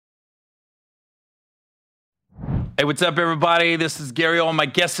Hey, what's up, everybody? This is Gary Owen. My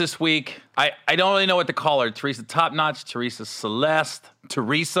guest this week, I don't really know what to call her. Teresa Top Notch, Teresa Celeste,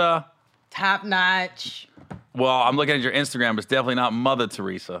 Teresa. Top Notch. Well, I'm looking at your Instagram. It's definitely not Mother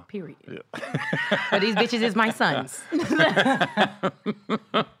Teresa. Period. Yeah. But these bitches is my sons.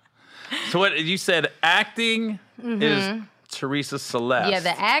 So what you said? Acting is Teresa Celeste. Yeah,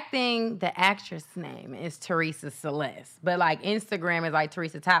 the actress name is Teresa Celeste. But like Instagram is like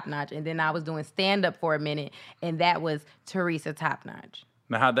Teresa Top Notch. And then I was doing stand-up for a minute, and that was Teresa Top Notch.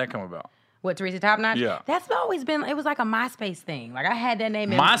 Now, how'd that come about? What, Teresa Top Notch? Yeah. That's always been, it was like a MySpace thing. Like I had that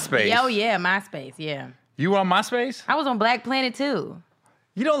name in MySpace? Oh yeah, MySpace, yeah. You were on MySpace? I was on Black Planet too.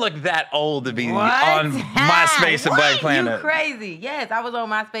 You don't look that old to be What? on MySpace and Black Planet. You crazy. Yes, I was on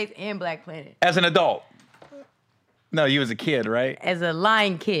MySpace and Black Planet. As an adult. No, you was a kid, right? As a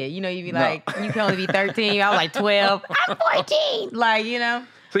lying kid. You know, you be like, you can only be 13. I was like 12. I'm 14. Like, you know.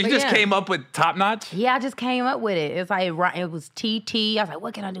 So you just came up with Top Notch? Yeah, I just came up with it. It's like, it was TT. I was like,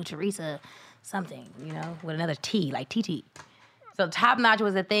 what can I do, Teresa? Something, you know, with another T, like TT. So Top Notch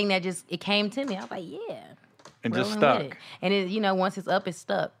was a thing that it came to me. I was like, yeah. And just rolling with stuck. it. And it, you know, once it's up, it's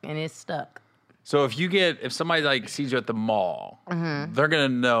stuck. And it's stuck. So if somebody like sees you at the mall, they're gonna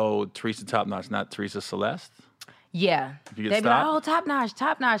know Teresa Top Notch, not Teresa Celeste. Yeah. If you get They'd be like, stopped? oh, Top Notch,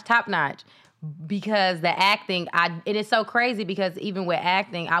 Top Notch, Top Notch. Because the acting, it is so crazy because even with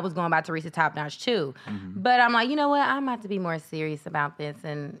acting, I was going by Teresa Top Notch too. But I'm like, you know what? I'm about to be more serious about this.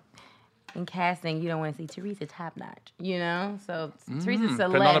 And in casting, you don't want to see Teresa Top Notch, you know? So Teresa Celeste.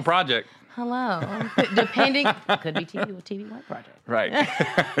 Depending on the project. Hello. Depending, could be TV One project. Right.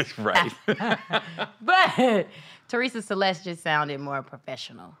 Right. But Teresa Celeste just sounded more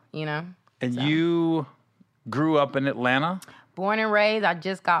professional, you know? And you grew up in Atlanta? Born and raised, I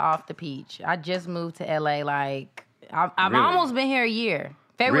just got off the Peach. I just moved to LA. Like, I've Really? almost been here a year.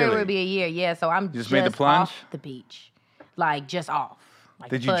 February Really? would be a year, yeah. So I'm just made the plunge? off the beach. Like, just off. Like,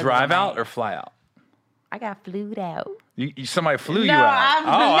 Did you fuzzy drive out night. or fly out? I got flued out. Somebody flew you No, out.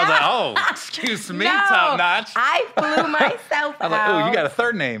 I was no. like, oh, excuse me, No, Top Notch. I flew myself I was out. like, oh, you got a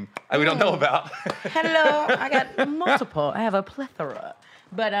third name we don't know about. Hello, I got multiple. I have a plethora.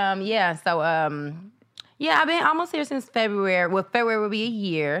 But yeah, so yeah, I've been almost here since February. Well, February will be a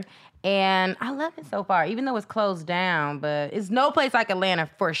year, and I love it so far. Even though it's closed down, but it's no place like Atlanta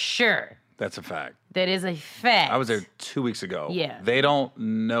for sure. That's a fact. That is a fact. I was there 2 weeks ago. Yeah. They don't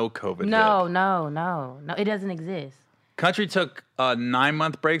know COVID No, hit. no, it doesn't exist. Country took a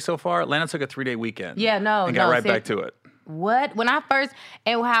 9-month break so far. Atlanta took a 3-day weekend. Yeah, no, And got no, right back to it. What? When I first,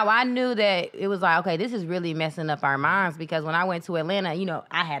 and how I knew that it was like, okay, this is really messing up our minds, because when I went to Atlanta, you know,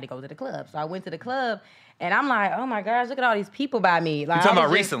 I had to go to the club. So I went to the club, and I'm like, oh my gosh, look at all these people by me. Like, You're talking I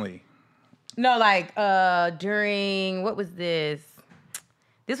about was just- recently. No, like during, what was this?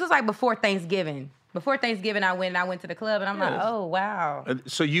 This was like before Thanksgiving. Before Thanksgiving, I went to the club, and I'm like, oh, wow.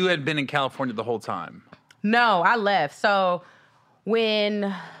 So you had been in California the whole time. No, I left. So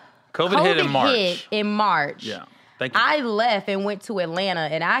when COVID hit in March. Yeah. Thank you. I left and went to Atlanta,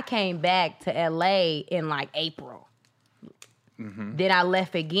 and I came back to LA in like April. Then I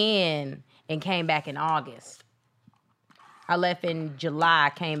left again and came back in August. I left in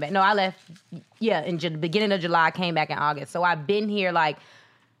July, came back. No, I left, in the beginning of July, I came back in August. So I've been here like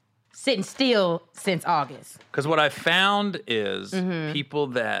sitting still since August. Because what I found is people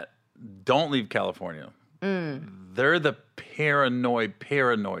that don't leave California, they're the paranoid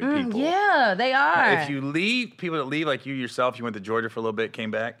people. Yeah, they are. If you leave, people that leave like you yourself, you went to Georgia for a little bit,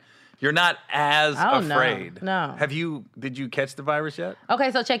 came back, you're not as afraid. No. Did you catch the virus yet?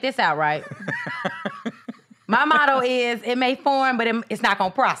 Okay, so check this out, right? My motto is, it may form, but it's not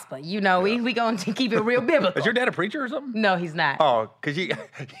going to prosper. You know, we going to keep it real biblical. Is your dad a preacher or something? No, he's not. Oh, because you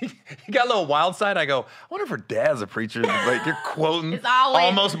got a little wild side. I go, I wonder if her dad's a preacher. Like, you're quoting It's always-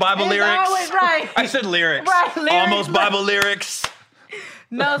 almost Bible it's lyrics. always right. I said lyrics. Right, lyrics, Almost right. Bible lyrics.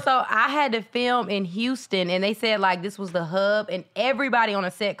 No, so I had to film in Houston, and they said, like, this was the hub, and everybody on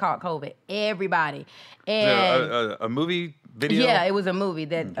the set caught COVID. Everybody. And A movie video? yeah, it was a movie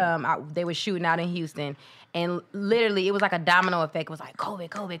that they were shooting out in Houston. And literally, it was like a domino effect. It was like,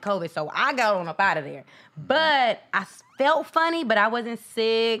 COVID. So I got on up out of there. But I felt funny, but I wasn't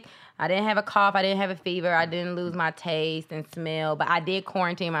sick. I didn't have a cough. I didn't have a fever. I didn't lose my taste and smell. But I did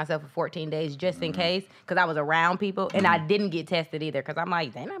quarantine myself for 14 days just in case, because I was around people. And I didn't get tested either, because I'm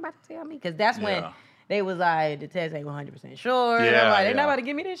like, they not about to tell me. Because that's when they was like, the test ain't 100% sure. And I'm like, they not about to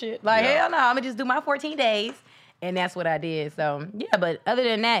give me this shit. Like, hell no, I'm going to just do my 14 days. And that's what I did. So, yeah, but other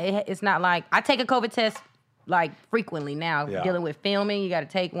than that, it's not like, I take a COVID test like frequently now. Dealing with filming, you got to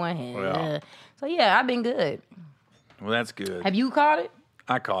take one. So, yeah, I've been good. Well, that's good. Have you caught it?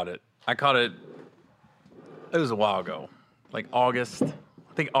 I caught it. I caught it It was a while ago, like August.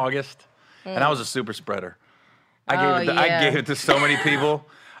 I think August, and I was a super spreader. I gave it to so many people.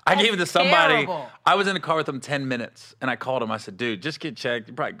 I gave it to somebody. Terrible. I was in the car with him 10 minutes, and I called him. I said, dude, just get checked.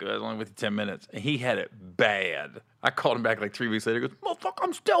 You're probably good. I was only with you 10 minutes. And he had it bad. I called him back like 3 weeks later. He goes, motherfucker,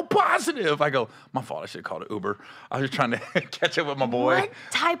 I'm still positive. I go, my fault. I should have called an Uber. I was just trying to catch up with my boy. What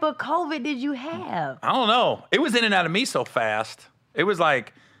type of COVID did you have? I don't know. It was in and out of me so fast. It was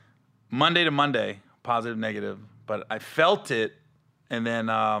like Monday to Monday, positive, negative. But I felt it, and then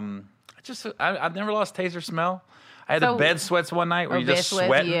I've never lost taste or smell. I had the bed sweats one night where you just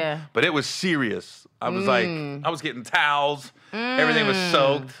sweating, but it was serious. I was like, I was getting towels. Everything was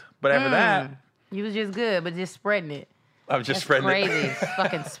soaked. But after that, you was just good, but just spreading it. I was just spreading it. Crazy,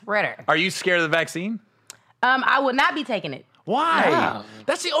 fucking spreader. Are you scared of the vaccine? I would not be taking it. Why? No.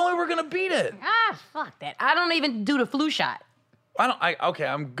 That's the only way we're gonna beat it. Fuck that. I don't even do the flu shot. Okay,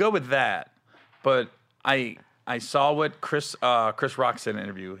 I'm good with that, but I saw what Chris Rock said in an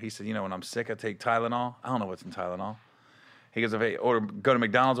interview. He said, when I'm sick, I take Tylenol. I don't know what's in Tylenol. He goes, if I go to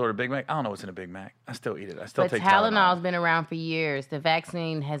McDonald's, order a Big Mac, I don't know what's in a Big Mac. I still eat it. I still take Tylenol. Tylenol's been around for years. The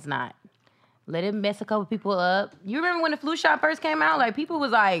vaccine has not. Let it mess a couple people up. You remember when the flu shot first came out? Like, people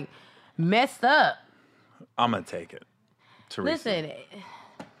was like messed up. I'm going to take it. Teresa. Listen,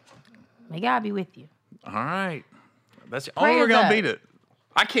 may God be with you. All right. That's the only way we're going to beat it.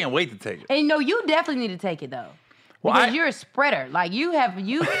 I can't wait to take it. And you definitely need to take it, though. Because you're a spreader. Like, you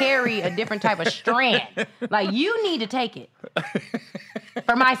carry a different type of strand. Like, you need to take it.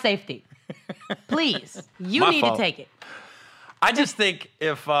 For my safety. Please. You need to take it. I just think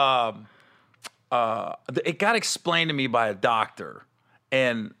if it got explained to me by a doctor,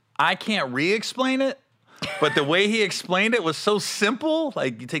 and I can't re-explain it, but the way he explained it was so simple.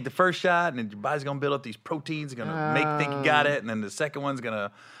 Like, you take the first shot, and then your body's going to build up these proteins. It's going to think you got it, and then the second one's going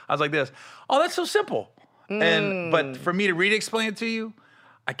to... I was like this. Oh, that's so simple. But for me to re-explain it to you,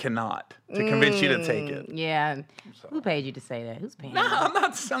 I cannot to convince you to take it. Yeah. So. Who paid you to say that? Who's paying? No, I'm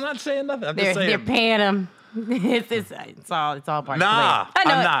not saying nothing. I'm just saying they're paying them. It's all part of Nah, I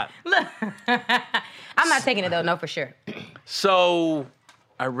know I'm not. Look, I'm not taking it though. No, for sure. So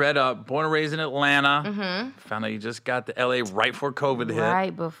I read Born and Raised in Atlanta. Found out you just got to LA right before COVID hit.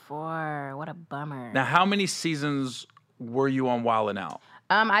 Right before. What a bummer. Now, how many seasons were you on Wild 'N Out?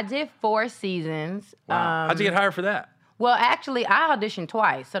 I did 4 seasons. Wow. How'd you get hired for that? Well, actually, I auditioned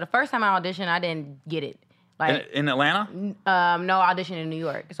twice. So the first time I auditioned, I didn't get it. Like in Atlanta? No, I auditioned in New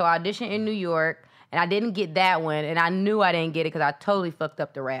York. So I auditioned in New York, and I didn't get that one. And I knew I didn't get it because I totally fucked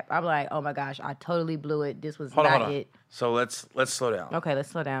up the rap. I'm like, oh my gosh, I totally blew it. This was not it. So let's slow down. Okay, let's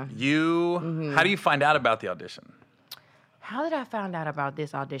slow down. How do you find out about the audition? How did I find out about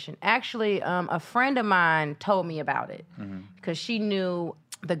this audition? Actually, a friend of mine told me about it because she knew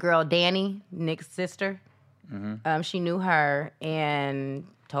the girl Danny, Nick's sister. She knew her and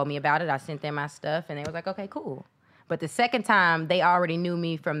told me about it. I sent them my stuff, and they was like, okay, cool. But the second time, they already knew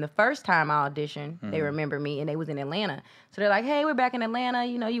me from the first time I auditioned. They remember me, and they was in Atlanta. So they're like, hey, we're back in Atlanta.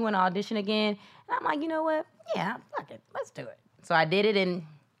 You want to audition again? And I'm like, you know what? Yeah, fuck it. Let's do it. So I did it, and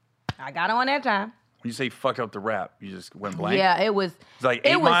I got on that time. When you say fucked up the rap, you just went blank? Yeah, it was... It's like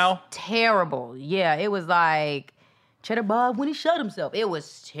 8 Mile? It was terrible. Yeah, it was like Cheddar Bob when he shot himself. It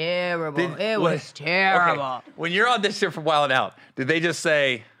was terrible. It was terrible. Okay. When you're auditioning for Wild 'N Out, did they just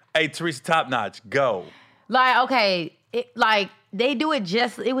say, hey, Teresa Top Notch, go? Like, okay, they do it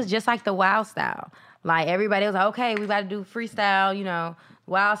it was just like the Wild style. Like, everybody was like, okay, we got to do freestyle,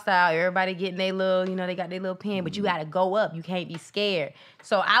 Wild style. Everybody getting their little, they got their little pen, but you got to go up. You can't be scared.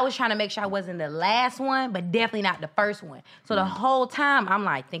 So I was trying to make sure I wasn't the last one, but definitely not the first one. So the whole time, I'm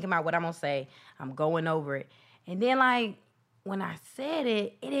like thinking about what I'm going to say. I'm going over it. And then, like, when I said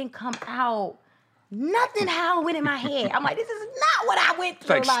it, it didn't come out nothing how it went in my head. I'm like, this is not what I went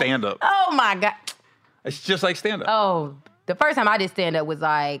through. It's like stand-up. Oh, my God. It's just like stand-up. Oh, the first time I did stand-up was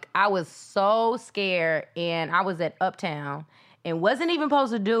like, I was so scared, and I was at Uptown and wasn't even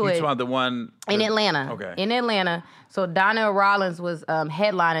supposed to do it. You talking the one? In Atlanta. Okay. In Atlanta. So Donnell Rollins was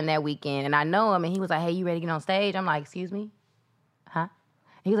headlining that weekend, and I know him, and he was like, hey, you ready to get on stage? I'm like, excuse me? Huh?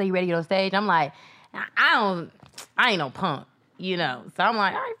 He was like, you ready to get on stage? I'm like, I ain't no punk, So I'm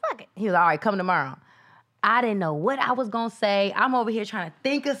like, all right, fuck it. He was like, all right, come tomorrow. I didn't know what I was going to say. I'm over here trying to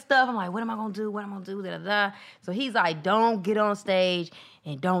think of stuff. I'm like, what am I going to do? What am I going to do? Da, da, da. So he's like, don't get on stage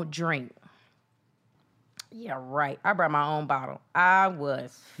and don't drink. Yeah, right. I brought my own bottle. I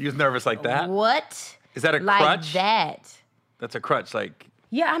was. You was nervous like that? What? Is that a like crutch? Like that. That's a crutch, like.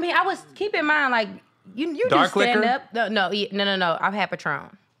 Yeah, I mean, I was, keep in mind, like, you dark do stand liquor? up. No. I've had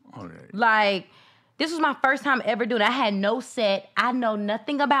Patron. Okay. Like, this was my first time ever doing it. I had no set. I know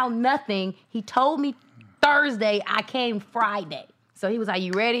nothing about nothing. He told me Thursday. I came Friday. So he was like,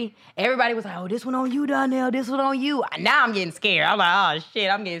 you ready? Everybody was like, oh, this one on you, Donnell. This one on you. Now I'm getting scared. I'm like, oh,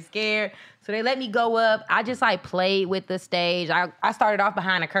 shit, I'm getting scared. So they let me go up. I just, like, played with the stage. I started off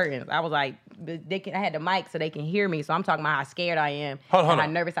behind the curtains. I was like, I had the mic so they can hear me. So I'm talking about how scared I am Hold and how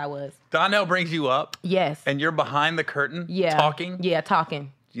on. nervous I was. Donnell brings you up. Yes. And you're behind the curtain Yeah. talking? Yeah,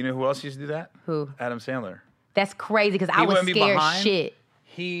 talking. Do you know who else used to do that? Who? Adam Sandler. That's crazy because I was wouldn't be scared behind. shit.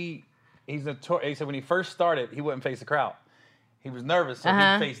 He said when he first started, he wouldn't face the crowd. He was nervous, so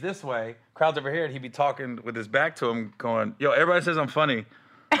Uh-huh. he'd face this way. Crowd's over here, and he'd be talking with his back to him, going, yo, everybody says I'm funny.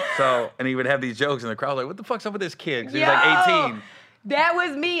 So, and he would have these jokes, and the crowd's like, what the fuck's up with this kid? 'Cause he was like 18. That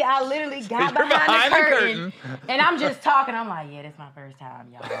was me. I literally got You're behind the curtain, and I'm just talking. I'm like, yeah, this is my first time,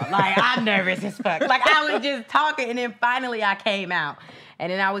 y'all. Like, I'm nervous as fuck. Like, I was just talking, and then finally I came out.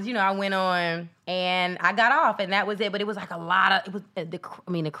 And then I was, I went on, and I got off, and that was it. But it was like a lot of,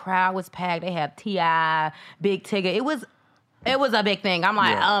 the crowd was packed. They had T.I., Big Tigger. It was a big thing. I'm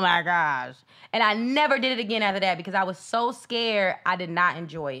like, Yeah. oh my gosh. And I never did it again after that because I was so scared I did not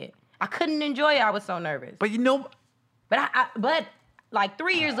enjoy it. I couldn't enjoy it. I was so nervous. But But like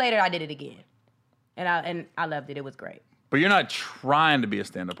 3 years later, I did it again. And I loved it. It was great. But you're not trying to be a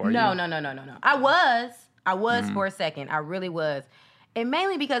stand-up, are you? No. I was for a second. I really was. And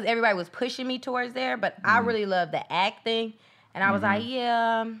mainly because everybody was pushing me towards there, but I really loved the acting. And I was like,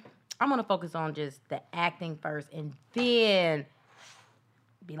 yeah, I'm going to focus on just the acting first and then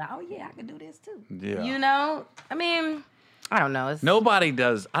be like, oh, yeah, I can do this too. Yeah. I mean, I don't know. Nobody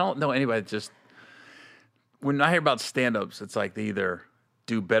does. I don't know anybody just, when I hear about stand-ups, it's like they either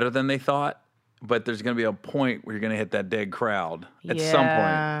do better than they thought, but there's going to be a point where you're going to hit that dead crowd at some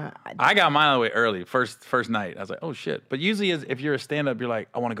point. I got mine away early, first night. I was like, oh, shit. But usually if you're a stand-up, you're like,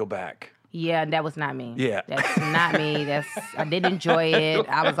 I want to go back. Yeah, that was not me. Yeah. That's not me. I didn't enjoy it.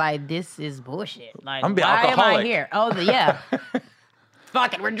 I was like, this is bullshit. Like, I'm why am I alcoholic. here? Oh, yeah.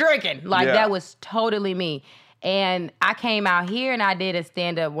 Fuck it, we're drinking. Like, Yeah. that was totally me. And I came out here and I did a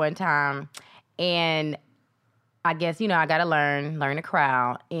stand-up one time. And I guess, I got to learn the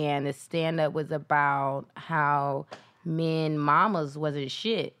crowd. And the stand-up was about how men mamas wasn't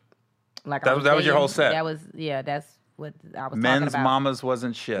shit. Like That was your whole set? That's what I was talking Men's about. mamas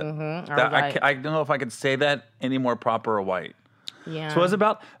wasn't shit. I don't know if I could say that any more proper or white. Yeah. So it was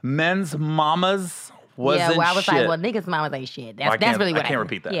about men's mamas wasn't I was shit. like, well, niggas' mamas ain't shit. That's really what I can't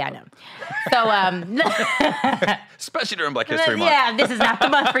repeat that. Yeah, I know. So, Especially during Black History Month. yeah, this is not the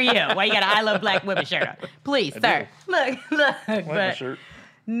month for you. Why you got an I Love Black Women shirt on? Please, sir. Look. But Shirt.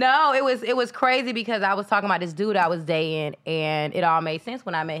 no, it was crazy because I was talking about this dude I was dating, and it all made sense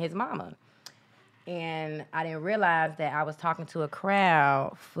when I met his mama. And I didn't realize that I was talking to a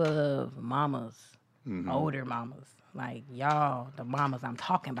crowd full of mamas, older mamas. Like, y'all, the mamas I'm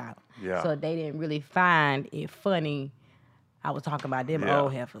talking about. Yeah. So they didn't really find it funny. I was talking about them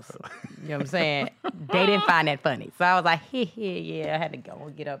old heifers. You know what I'm saying? They didn't find that funny. So I was like, yeah, I had to go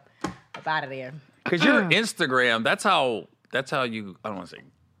and get up out of there. Because your Instagram, that's how you, I don't want to say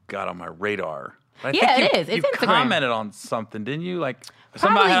got on my radar. But I think it is. It's you Instagram. commented on something, didn't you? Like,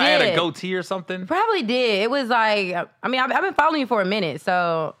 somebody Probably had a did. goatee or something? Probably did. It was like, I mean, I've been following you for a minute,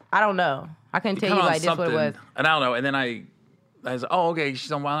 so I don't know. I couldn't tell you Comment on like this what it was. And I don't know. And then I was like, oh, okay,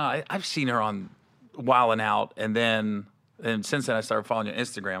 she's on Wild Out. I've seen her on Wild and Out. And since then I started following your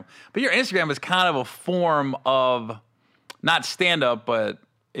Instagram. But your Instagram is kind of a form of not stand-up, but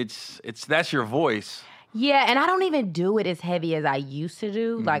that's your voice. Yeah, and I don't even do it as heavy as I used to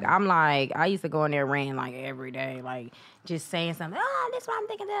do. Like, I used to go in there ranting like every day, like just saying something. Oh, that's what I'm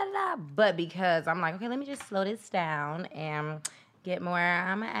thinking, da-da-da. But because I'm like, okay, let me just slow this down and get more.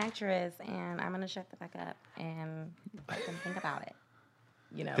 I'm an actress, and I'm gonna shut the fuck up and let them think about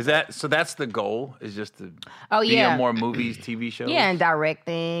it. So that's the goal, is just to be yeah. on more movies, TV shows? Yeah, and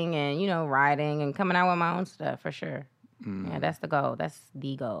directing and, writing and coming out with my own stuff for sure. Yeah, that's the goal. That's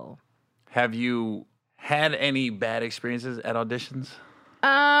the goal. Have you had any bad experiences at auditions?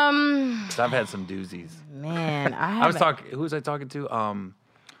 'Cause I've had some doozies. Man, Who was I talking to?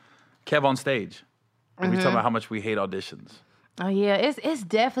 Kev on stage. We were talking about how much we hate auditions. Oh yeah, it's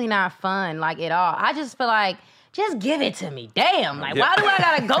definitely not fun, like, at all. I just feel like, just give it to me. Damn, like, why do I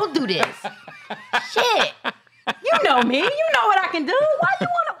gotta go through this? Shit. You know me. You know what I can do. Why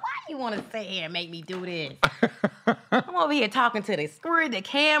you wanna sit here and make me do this? I'm over here talking to the screen, the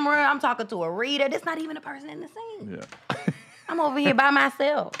camera. I'm talking to a reader. There's not even a person in the scene. Yeah. I'm over here by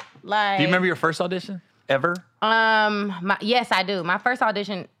myself. Like, Do you remember your first audition ever? Yes, I do. My first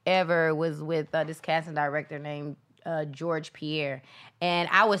audition ever was with this casting director named George Pierre. And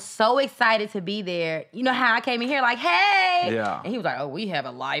I was so excited to be there. You know how I came in here like, hey. Yeah. And he was like, oh, we have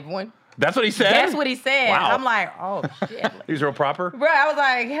a live one. That's what he said? That's what he said. Wow. I'm like, oh, shit. He was real proper? Bro, I was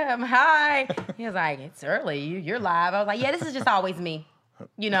like, hi. He was like, it's early. You're live. I was like, yeah, this is just always me.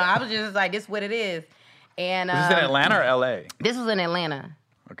 I was just like, this is what it is. And Was this in Atlanta or L.A.? This was in Atlanta.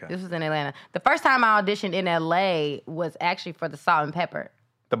 Okay. This was in Atlanta. The first time I auditioned in L.A. was actually for the Salt and Pepper.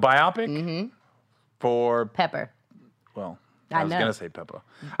 The biopic? Mm-hmm. For... Pepper. Well, I was going to say Pepper.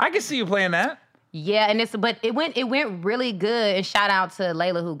 I can see you playing that. Yeah, and but it went really good. And shout out to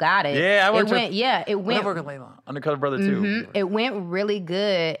Layla who got it. Yeah, I worked with Layla. Undercover Brother too. Mm-hmm. It went really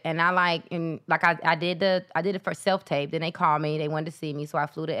good, and I did the first self tape. Then they called me. They wanted to see me, so I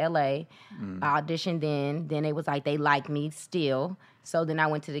flew to LA. I auditioned then. Then it was like they liked me still. So then I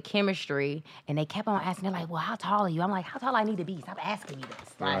went to the chemistry, and they kept on asking. They're like, "Well, how tall are you?" I'm like, "How tall I need to be?" Stop asking me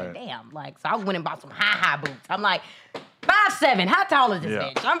this. Like, damn. Like, so I went and bought some high boots. I'm like, 5'7". How tall is this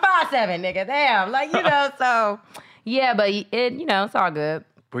bitch? I'm 5'7", nigga. Damn. Like, so yeah, but it's all good.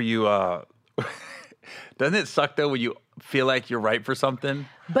 Were you doesn't it suck though when you feel like you're right for something?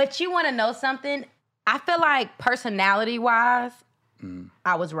 But you want to know something? I feel like personality-wise,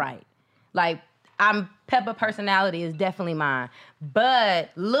 I was right. Like, Peppa personality is definitely mine. But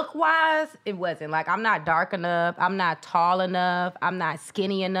look-wise, it wasn't. Like, I'm not dark enough. I'm not tall enough. I'm not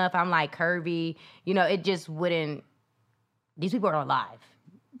skinny enough. I'm, like, curvy. It just wouldn't. These people are alive.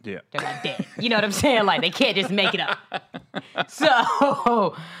 Yeah. They're not dead. You know what I'm saying? Like, they can't just make it up. So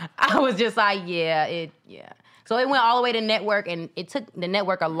I was just like, yeah. So it went all the way to network, and it took the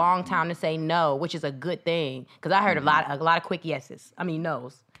network a long time to say no, which is a good thing. Because I heard a lot of quick yeses. I mean,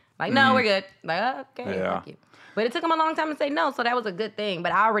 no's. Like, no, we're good. Like, okay, thank you. But it took them a long time to say no, so that was a good thing.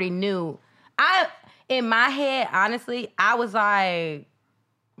 But I already knew. In my head, honestly, I was like,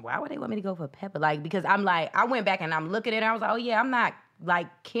 why would they want me to go for Peppa? Like, because I'm like, I went back and I'm looking at it, and I was like, oh yeah, I'm not like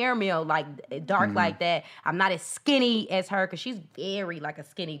caramel, like dark like that. I'm not as skinny as her, because she's very like a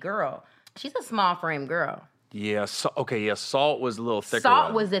skinny girl. She's a small frame girl. Yeah. Salt was a little thicker.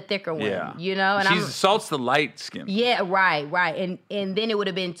 Salt was the thicker one. Yeah. And Salt's the light skin. Yeah, right. And then it would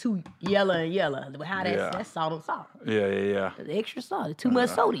have been too yellow and yellow. How that's salt and salt. Yeah. The extra salt, too much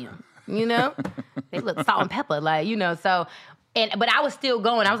sodium. They look salt and pepper, like so. But I was still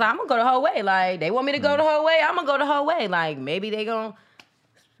going. I was like, I'm gonna go the whole way. Like, they want me to go the whole way. I'm gonna go the whole way. Like, maybe they gonna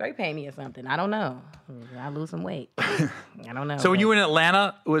straight pay me or something. I don't know. I lose some weight. I don't know. So when you were in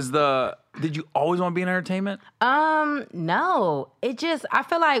Atlanta, did you always want to be in entertainment? No. I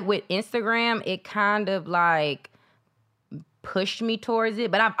feel like with Instagram, it kind of like pushed me towards it.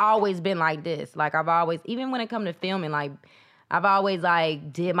 But I've always been like this. Like, even when it comes to filming, like, I've always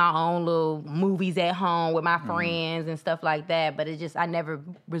like did my own little movies at home with my friends and stuff like that. But I never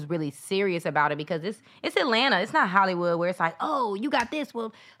was really serious about it, because it's Atlanta. It's not Hollywood where it's like, oh, you got this.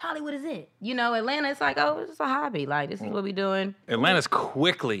 Well, Hollywood is it. Atlanta, it's like, oh, it's just a hobby. Like, this is what we doing. Atlanta's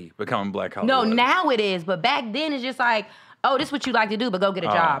quickly becoming Black Hollywood. No, now it is. But back then it's just like, oh, this is what you like to do, but go get a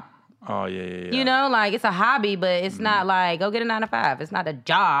job. Oh, yeah. Like, it's a hobby, but it's not like, go get a 9-to-5. It's not a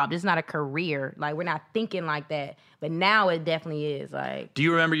job. It's not a career. Like, we're not thinking like that. But now it definitely is. Like, do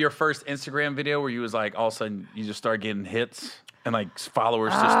you remember your first Instagram video where you was like, all of a sudden, you just start getting hits and like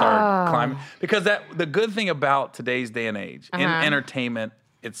followers just start climbing? Because the good thing about today's day and age, in entertainment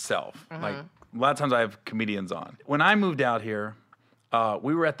itself, like, a lot of times I have comedians on. When I moved out here,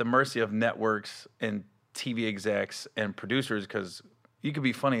 we were at the mercy of networks and TV execs and producers, because you could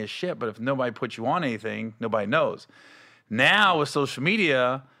be funny as shit, but if nobody puts you on anything, nobody knows. Now with social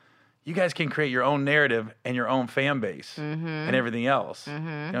media, you guys can create your own narrative and your own fan base and everything else.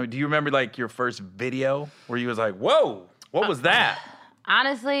 Do you remember like your first video where you was like, whoa, what was that?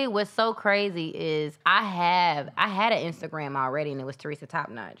 Honestly, what's so crazy is I had an Instagram already, and it was Teresa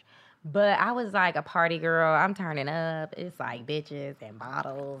Topnotch. But I was like a party girl. I'm turning up. It's like bitches and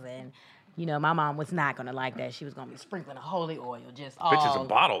bottles, and my mom was not gonna like that. She was gonna be sprinkling a holy oil, just all bitches and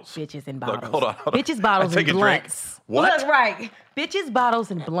bottles. Bitches and bottles. Look, hold on. Bitches, bottles, and blunts. What? Look, right. Bitches, bottles,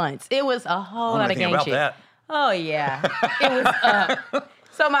 and blunts. It was a whole lot of gang shit. That. Oh yeah. It was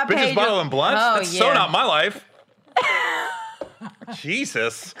so my page. Bitches, bottle, and blunts? Oh, That's so not my life.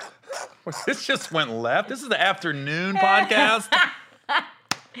 Jesus. This just went left. This is the afternoon podcast.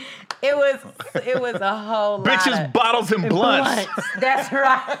 It was a whole lot. Bitches, bottles, and blunts. That's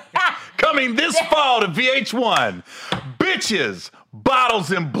right. Coming this fall to VH1. Bitches, bottles,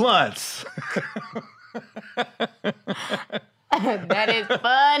 and blunts. That is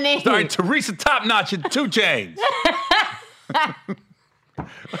funny. Starring Teresa Topnotch and 2 Chainz.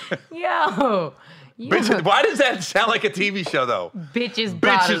 Yo. Bitches, why does that sound like a TV show, though? Bitches,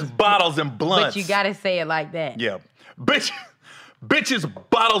 bottles, and blunts. But you gotta say it like that. Yeah. Bitches,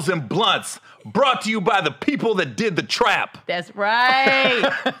 Bottles, and Blunts, brought to you by the people that did the trap. That's right.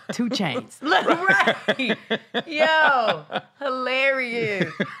 2 Chainz. Right. Yo,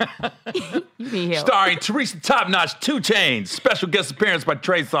 hilarious. You need help. Starring Teresa Top Notch, 2 Chainz, special guest appearance by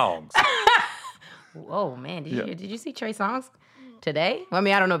Trey Songz. Whoa, man. Did you see Trey Songz today? I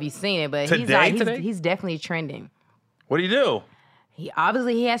mean, I don't know if you've seen it, but Today? he's definitely trending. What do you do? He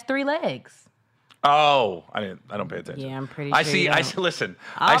has 3 legs. Oh, I don't pay attention. Yeah, I'm pretty sure I see. you I don't. see. Listen,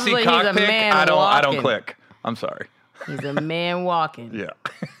 Obviously, I he's see a cockpit. man I don't walking. click. I'm sorry. He's a man walking. Yeah,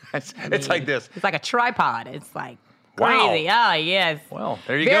 it's like this. It's like a tripod. It's like Wow. crazy. Oh, yes. Well,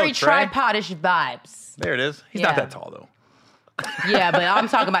 there you Very go. Trey. tripodish vibes. There it is. He's not Yeah. that tall though. Yeah, but I'm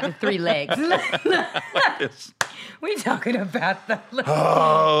talking about the 3 legs. It's- We talking about the.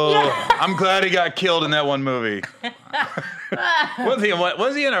 oh, I'm glad he got killed in that one movie. Was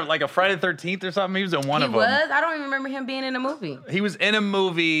he in a Friday the 13th or something? He was in one He of them. was. I don't even remember him being in a movie. He was in a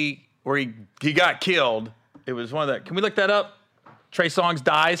movie where he got killed. It was one of that. Can we look that up? Trey Songz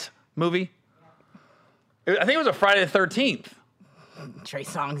dies movie. I think it was a Friday the 13th. Trey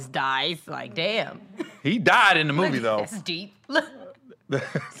Songz dies. Like, damn. He died in the movie though. That's deep. Look.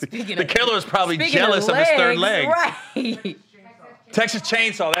 The killer is probably Speaking jealous of his third leg. Right. Texas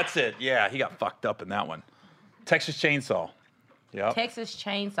Chainsaw, that's it. Yeah, he got fucked up in that one. Texas Chainsaw. Yep. Texas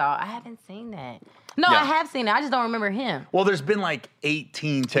Chainsaw. I haven't seen that. No, Yeah. I have seen it. I just don't remember him. Well, there's been like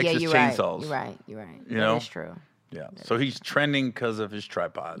 18 Texas You're Chainsaws. Right. You're right. You know? That's true. Yeah. So he's trending because of his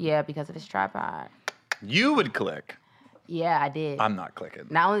tripod. Yeah, because of his tripod. You would click. Yeah, I did. I'm not clicking.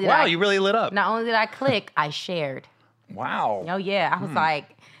 Not only did wow, I- you really lit up. Not only did I click, I shared. Wow. Oh yeah, I was like,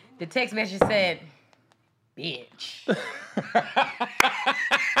 the text message said, "Bitch."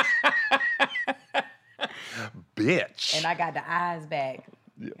 Bitch. And I got the eyes back.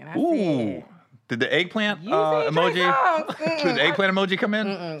 And I Ooh. said, Did the eggplant You said Trey emoji? Songz. Did the eggplant emoji come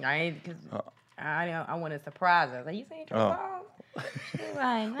in? I ain't, cause I want to surprise her. I was like, you seen Trey Oh. Songz? She was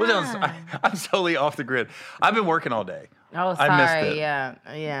like, What else? nah. I'm totally off the grid. I've been working all day. Oh, I missed sorry. it.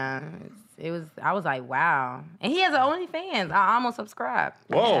 Yeah. It was. I was like, wow. And he has an OnlyFans. I almost subscribed.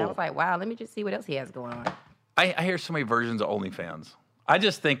 Whoa. Yeah, I was like, wow. Let me just see what else he has going on. I hear so many versions of OnlyFans. I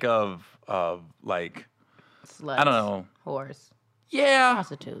just think of like, Sluts, I don't know. Whores. Yeah.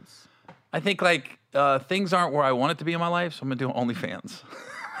 Prostitutes. I think like things aren't where I want it to be in my life, so I'm gonna do OnlyFans.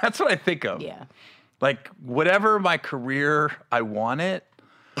 That's what I think of. Yeah. Like whatever my career I want it.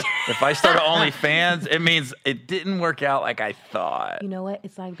 If I start OnlyFans, it means it didn't work out like I thought. You know what?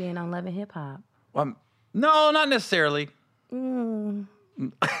 It's like being on Love and Hip Hop. No, not necessarily.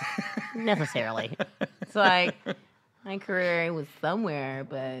 Necessarily. It's like my career was somewhere,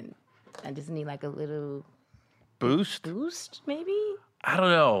 but I just need like a little Boost? boost, maybe. I don't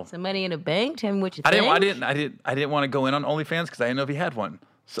know. Some money in the bank. Tell me what you I think. didn't want to go in on OnlyFans because I didn't know if he had one.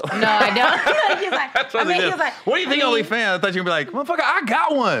 So No, I don't. He's like, that's what I mean, it he is. was like, What do you think I mean, OnlyFans? I thought you were gonna be like, motherfucker, I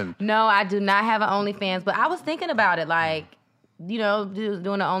got one. No, I do not have an OnlyFans, but I was thinking about it, like, you know, doing the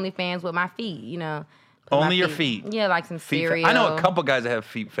OnlyFans with my feet, you know. Put my Only your feet. Yeah, like some Feet cereal. I know a couple guys that have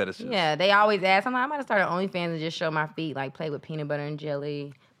feet fetishes. Yeah, they always ask. I'm like, I might have started OnlyFans and just show my feet, like play with peanut butter and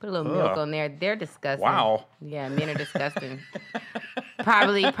jelly, put a little milk Ugh. on there. They're disgusting. Wow. Yeah, men are disgusting.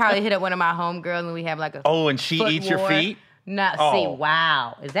 probably hit up one of my homegirls and we have like a Oh, and she foot eats your war. feet? Not Oh. see,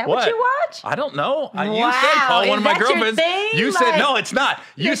 wow. Is that what you watch? I don't know. You Wow, said call one is of my that your girlfriends. thing? You said Like, no, it's not.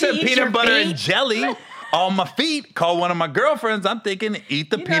 You that said you eat peanut your butter and feet? jelly on my feet. Call one of my girlfriends. I'm thinking eat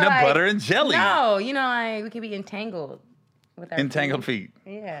the You know, peanut like, butter and jelly. No, you know, like we could be entangled with our Entangled feet.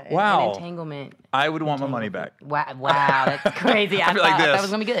 Yeah. Wow. An entanglement. I would want my money back. Wow, that's crazy. I feel thought like that this. was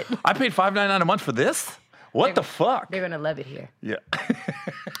gonna be good. I paid $5.99 a month for this. What the fuck? They're gonna love it here. Yeah.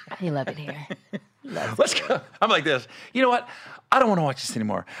 They love it here. Let's go. I'm like this. You know what? I don't want to watch this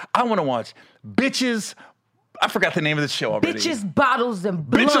anymore. I want to watch Bitches. I forgot the name of the show already. Bitches, bottles, and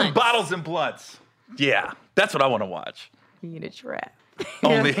blunts. Bitches, Bottles, and Blunts. Yeah, that's what I want to watch. You in a trap.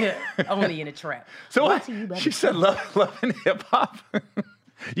 Only. Only in a trap. So Brought what? to you by She the- said love and hip hop.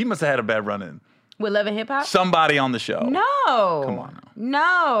 You must have had a bad run-in. With Love and Hip Hop? Somebody on the show. No. Come on now.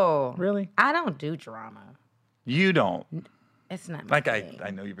 No. Really? I don't do drama. You don't. It's not my Like thing.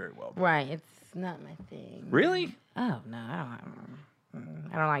 I know you very well. Right. It's not my thing. Really? Oh no,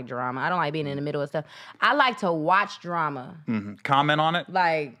 I don't like drama. I don't like being in the middle of stuff. I like to watch drama, Comment on it?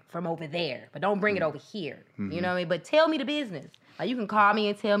 like from over there, but don't bring it over here. Mm-hmm. You know what I mean? But tell me the business. Like you can call me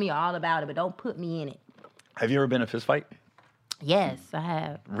and tell me all about it, but don't put me in it. Have you ever been in a fist fight? Yes, I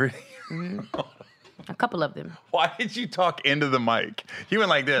have Really? a couple of them Why did you talk into the mic? You went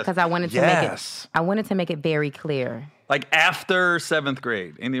like this. because I wanted to Yes. make it very clear. Like after 7th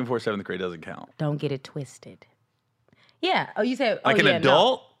grade. Anything before 7th grade doesn't count. Don't get it twisted. Yeah. Oh, you said Like an yeah, no.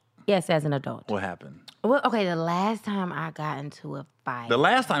 adult? Yes, as an adult. What happened? Well, okay, the last time I got into a fight. The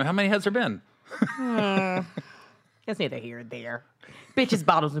last time, how many has there been? It's neither here or there. Bitches,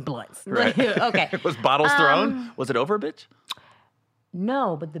 bottles, and blunts. Right. Okay. Was bottles thrown? Was it over, bitch?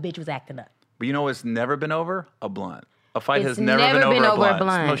 No, but the bitch was acting up. But you know what's never been over? A blunt. A fight It's has never been over a blunt.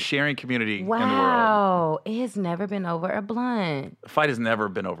 It's the most sharing community in the world. Wow. It has never been over a blunt. A fight has never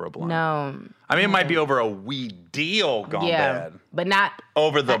been over a blunt. No. I mean, it might be over a weed deal gone bad. But not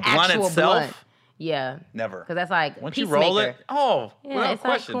Over the an blunt actual itself? blunt. Yeah. Never. Because that's like Once you roll it, Yeah, without it's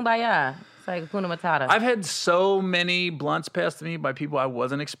question. like kumbaya. It's like Hakuna Matata. I've had so many blunts passed to me by people I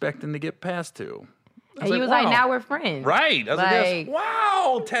wasn't expecting to get passed to. and you was like, now we're friends. Right. I was like,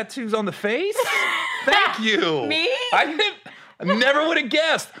 wow, tattoos on the face? Thank you. Me? I never would have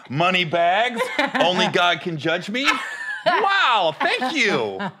guessed. Money bags. Only God can judge me. Wow, thank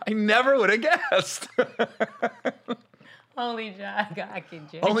you. I never would have guessed. Only God can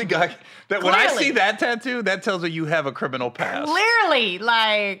judge. Only God. When I Clearly. see that tattoo, that tells me you have a criminal past. Clearly,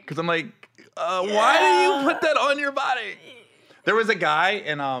 like. Because I'm like, why do you put that on your body? There was a guy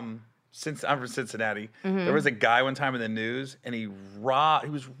in since I'm from Cincinnati. There was a guy one time in the news, and he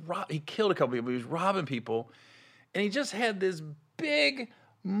killed a couple people. He was robbing people, and he just had this big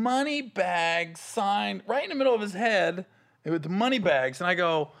money bag sign right in the middle of his head with the money bags. And I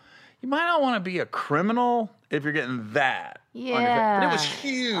go, you might not want to be a criminal if you're getting that. On your face. But it was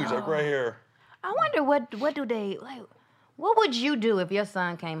huge, like right here. I wonder what do they like? What would you do if your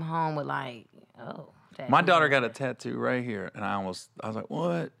son came home with like, My daughter got a tattoo right here, and I was like,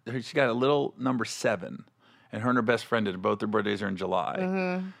 what? She got a little number 7, and her and her best friend did. Both their birthdays are in July.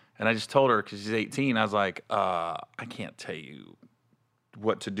 And I just told her, because she's 18, I was like, I can't tell you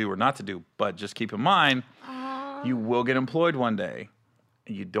what to do or not to do, but just keep in mind, you will get employed one day,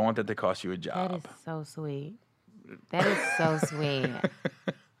 and you don't want that to cost you a job. That is so sweet. That is so sweet.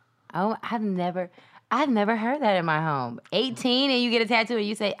 Oh, I've never heard that in my home. 18 and you get a tattoo and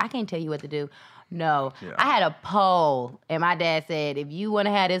you say, I can't tell you what to do. No. Yeah. I had a pole and my dad said, if you want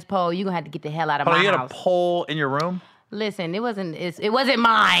to have this pole, you're going to have to get the hell out of my You had house. a pole in your room? Listen, it wasn't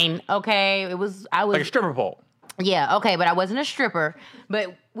mine, okay? I was Like a stripper pole? Yeah, okay, but I wasn't a stripper.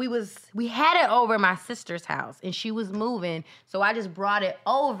 But we had it over my sister's house, and she was moving, so I just brought it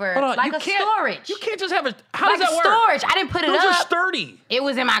over like a storage. You can't just have a. How like does that a work? storage. I didn't put it Those up. are sturdy. It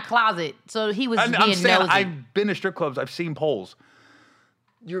was in my closet, so he was I'm being saying, nosy. I've been to strip clubs. I've seen poles.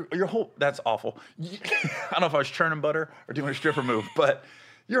 Your whole, that's awful. I don't know if I was churning butter or doing a stripper move, but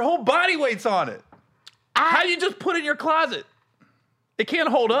your whole body weight's on it. How do you just put it in your closet? It can't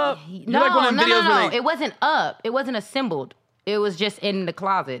hold up. No. It wasn't up. It wasn't assembled. It was just in the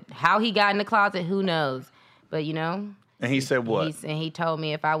closet. How he got in the closet, who knows? But you know. And he said what? He told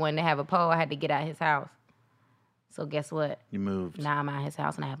me if I wanted to have a pole, I had to get out of his house. So guess what? You moved. Now I'm at his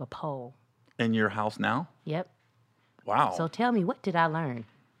house and I have a pole. In your house now? Yep. Wow. So tell me, what did I learn?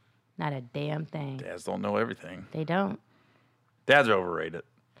 Not a damn thing. Dads don't know everything. They don't. Dads are overrated.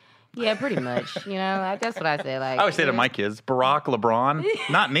 Yeah, pretty much. You know, that's what I say. Like I always say to my kids, Barack, LeBron,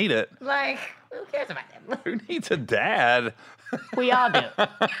 not need it. Like, who cares about that? Who needs a dad? We all do.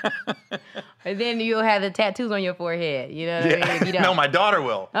 And then you'll have the tattoos on your forehead. You know what I mean? If you don't. No, my daughter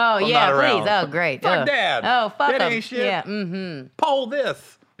will. Oh, I'm yeah, not please. around. Oh, great. Fuck dad. Oh, fuck That him. ain't shit. Yeah, Pole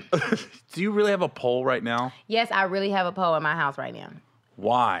this. Do you really have a pole right now? Yes, I really have a pole in my house right now.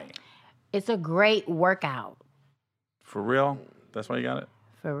 Why? It's a great workout. For real? That's why you got it?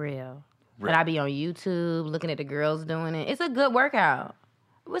 For real. But I be on YouTube looking at the girls doing it. It's a good workout.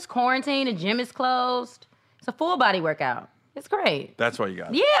 It was quarantine. The gym is closed. It's a full body workout. It's great. That's why you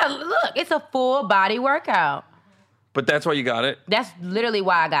got it. Yeah, look, it's a full body workout. But that's why you got it? That's literally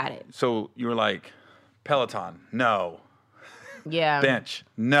why I got it. So you were like, Peloton, no. Yeah. Bench,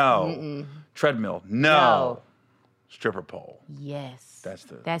 no. Treadmill, no. Stripper pole. Yes. That's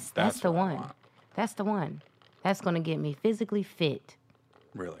the one. want. That's the one. That's gonna get me physically fit.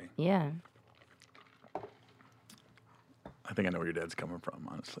 Really? Yeah. I think I know where your dad's coming from,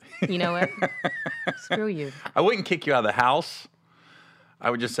 honestly. You know what? Screw you. I wouldn't kick you out of the house. I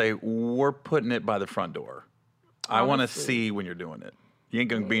would just say, we're putting it by the front door. I want to see when you're doing it. You ain't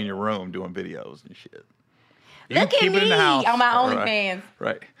going to be in your room doing videos and shit. You Look keep at it in the me house. on my All OnlyFans.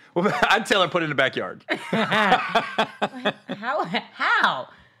 Right. Well, I'd tell her put it in the backyard. How?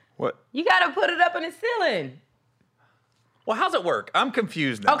 What? You gotta put it up in the ceiling. Well, how's it work? I'm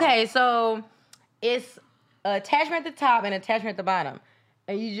confused now. Okay, so it's attachment at the top and attachment at the bottom.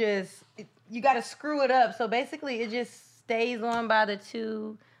 And you gotta screw it up. So basically it just stays on by the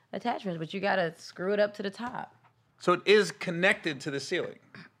two attachments, but you gotta screw it up to the top. So it is connected to the ceiling.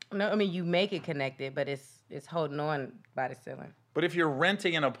 No, I mean you make it connected, but it's holding on by the ceiling. But if you're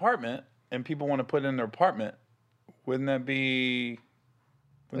renting an apartment and people want to put it in their apartment, wouldn't that be?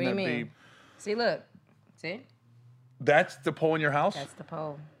 What do you mean? See, look. See? That's the pole in your house? That's the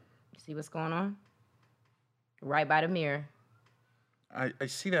pole. See what's going on? Right by the mirror. I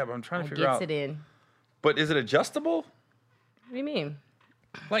see that, but I'm trying to figure out. Gets it in. But is it adjustable? What do you mean?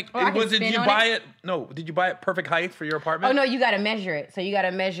 Like, Oh, did you buy it? No, did you buy it perfect height for your apartment? Oh, no, you got to measure it. So you got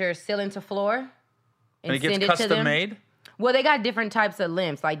to measure ceiling to floor. And it gets send it to custom them. made? Well, they got different types of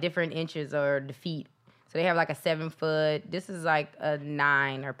lengths, like different inches or the feet. So they have like a 7 foot. This is like a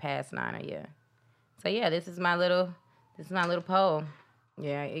 9 or past 9, or yeah. So yeah, this is my little pole.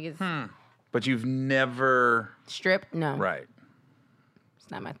 Yeah, it gets But you've never stripped. No, right.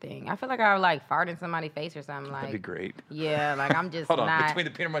 It's not my thing. I feel like I would like fart in somebody's face or something. Like That'd be great. Yeah, like I'm just Hold on, not. between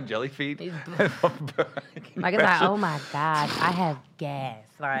the peanut butter and jelly feet. Like it's like, oh my god, I have gas.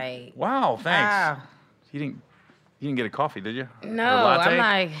 Like wow, thanks. ah. You didn't get a coffee, did you? No, Or a latte? I'm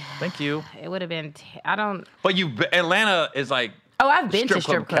like, thank you. it would have been. I don't. But Atlanta is like. Oh, I've been to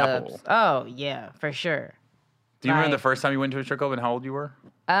strip capital. clubs. Oh yeah, for sure. Do you remember Like- the first time you went to a strip club and how old you were?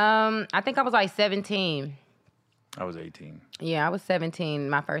 I think I was like 17. I was 18. Yeah, I was 17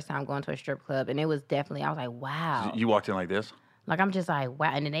 my first time going to a strip club, and it was definitely, I was like, wow. You walked in like this? Like, I'm just like,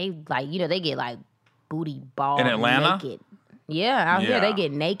 wow. And then they, like, they get, like, booty ball In Atlanta? naked. Yeah, out here, Yeah. they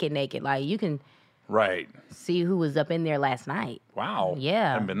get naked. Like, you can Right. see who was up in there last night. Wow.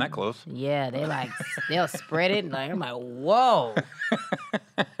 Yeah. Haven't been that close. Yeah, they, like, they'll spread it. Like, I'm like, whoa.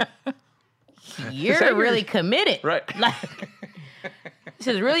 You're really committed. Right. Like, this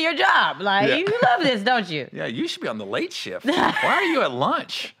is really your job. Like, Yeah. you love this, don't you? Yeah, you should be on the late shift. Why are you at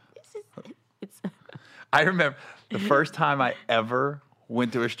lunch? It's I remember the first time I ever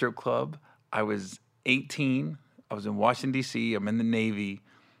went to a strip club, I was 18. I was in Washington, D.C. I'm in the Navy.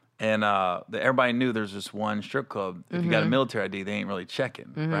 And everybody knew there's this one strip club. If you got a military ID, they ain't really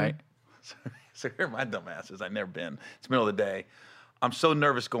checking, right? So here are my dumbasses. I've never been. It's the middle of the day. I'm so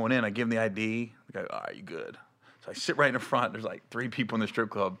nervous going in. I give them the ID. They go, all right, you good. So I sit right in the front. There's like 3 people in the strip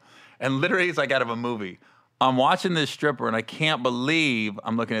club. And literally, it's like out of a movie. I'm watching this stripper, and I can't believe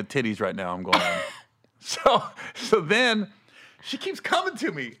I'm looking at titties right now. I'm going, so then she keeps coming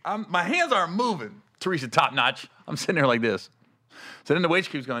to me. My hands aren't moving. Teresa, top notch. I'm sitting there like this. So then the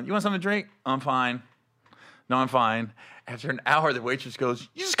waitress keeps going, you want something to drink? I'm fine. No, I'm fine. After an hour, the waitress goes,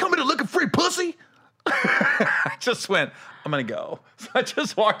 you just come in to look at free pussy? I just went, I'm going to go. So I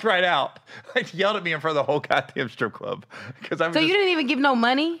just walked right out. Like, yelled at me in front of the whole goddamn strip club. So you didn't even give no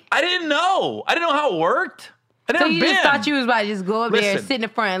money? I didn't know. I didn't know how it worked. I So never you been. just thought you was about to just go up there, Listen. sit in the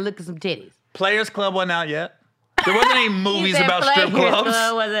front, and look at some titties? Players Club wasn't out yet. There wasn't any movies said about strip Players clubs.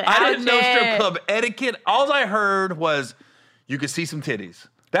 Club wasn't I out didn't know strip yet. club etiquette. All I heard was you could see some titties.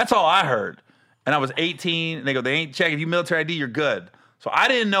 That's all I heard. And I was 18, and they go, they ain't checking. If you military ID, you're good. So I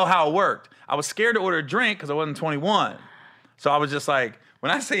didn't know how it worked. I was scared to order a drink because I wasn't 21. So I was just like,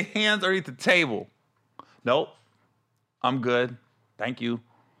 when I say hands underneath the table, nope, I'm good. Thank you.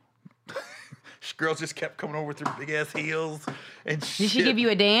 Girls just kept coming over with their big ass heels and shit. Did she give you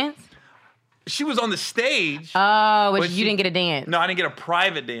a dance? She was on the stage. Oh, but But you she- didn't get a dance. No, I didn't get a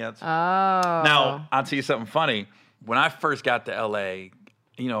private dance. Oh. Now, I'll tell you something funny. When I first got to LA,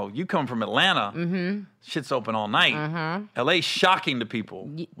 you come from Atlanta, shit's open all night. LA's shocking to people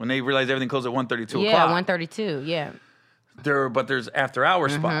when they realize everything closes at 1:32 yeah, o'clock. 132, yeah. But there's after hour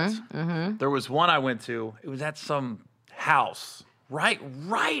spots. There was one I went to. It was at some house right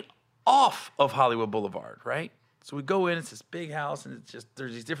off of Hollywood Boulevard, right? So we go in, it's this big house, and it's just,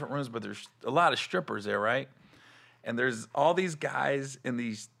 there's these different rooms, but there's a lot of strippers there, right? And there's all these guys in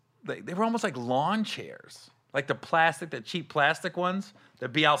these, they were almost like lawn chairs, like the cheap plastic ones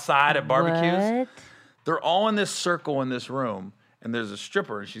that be outside at barbecues. What? They're all in this circle in this room, and there's a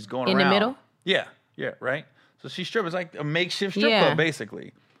stripper, and she's going In the around. middle? Yeah, right? So she's stripping. It's like a makeshift strip Yeah. club,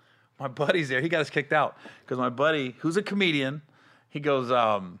 basically. My buddy's there. He got us kicked out because my buddy, who's a comedian, he goes,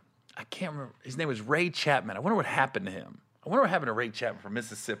 I can't remember. His name was Ray Chapman. I wonder what happened to him. I wonder what happened to Ray Chapman from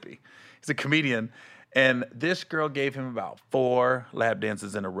Mississippi. He's a comedian. And this girl gave him about 4 lap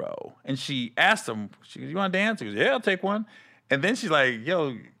dances in a row. And she asked him, she goes, you want to dance? He goes, yeah, I'll take one. And then she's like, yo,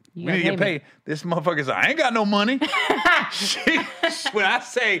 we need to get paid. This motherfucker said, I ain't got no money. When I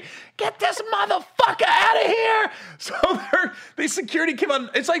say, get this motherfucker out of here. So the security came on.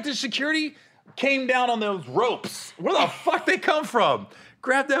 It's like the security came down on those ropes. Where the fuck they come from?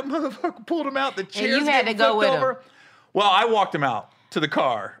 Grabbed that motherfucker, pulled him out. The chairs you had getting to go flipped with him. over. Well, I walked him out to the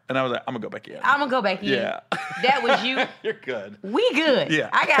car, and I was like, I'm going to go back in. I'm going to go back in. Yeah. That was you. You're good. We good. Yeah.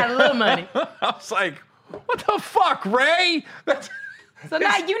 I got a little money. I was like, what the fuck, Ray? So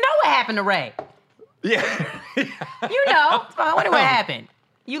now you know what happened to Ray. Yeah. You know. So I wonder what happened.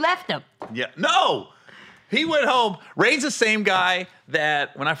 You left him. Yeah. No. He went home. Ray's the same guy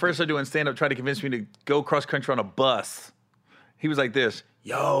that when I first started doing stand-up tried to convince me to go cross-country on a bus. He was like this,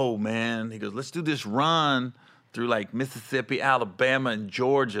 yo, man. He goes, let's do this run through like Mississippi, Alabama, and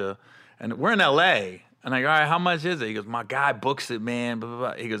Georgia. And we're in L.A. And I go, all right, how much is it? He goes, my guy books it, man. Blah, blah,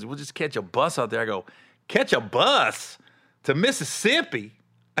 blah. He goes, we'll just catch a bus out there. I go, catch a bus to Mississippi?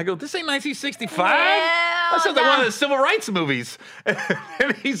 I go, this ain't 1965? That sounds like one of the civil rights movies.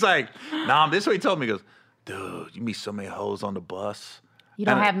 And he's like, nah, this is what he told me. He goes, dude, you meet so many hoes on the bus. You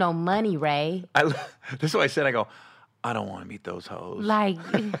don't have no money, Ray. This is what I said. I go, I don't want to meet those hoes. Like,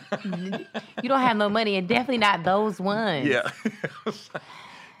 you don't have no money, and definitely not those ones. Yeah.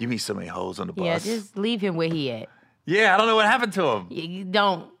 You meet so many hoes on the bus. Yeah, just leave him where he at. Yeah, I don't know what happened to him. You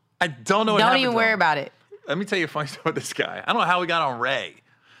don't. I don't know what happened to him. Don't even worry about it. Let me tell you a funny story with this guy. I don't know how we got on Ray,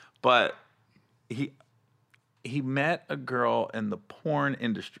 but he met a girl in the porn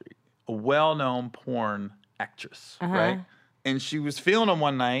industry, a well-known porn actress, right? And she was feeling him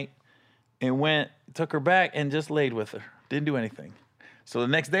one night and took her back and just laid with her. Didn't do anything. So the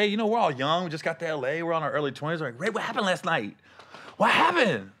next day, you know, we're all young. We just got to LA. We're on our early 20s. We're like, Ray, what happened last night? What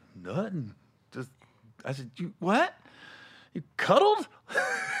happened? Nothing. I said, what? You cuddled?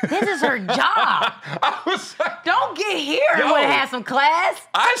 This is her job. I was like, don't get here and want to have some class.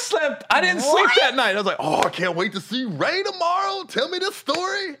 I slept. I didn't sleep that night. I was like, oh, I can't wait to see Ray tomorrow. Tell me the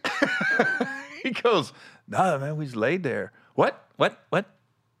story. He goes, nah, man, we just laid there. What?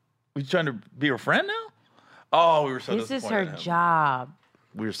 We trying to be her friend now? Oh, we were so disappointed. This is her job.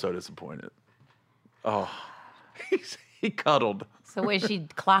 We were so disappointed. Oh, he cuddled. So where she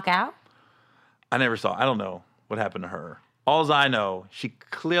clock out? I never saw. I don't know what happened to her. All I know, she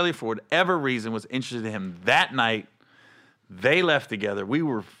clearly, for whatever reason, was interested in him that night. They left together. We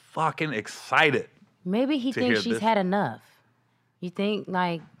were fucking excited. Maybe he thinks she's had enough. You think,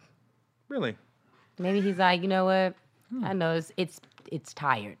 like... Really? Maybe he's like, you know what? I know it's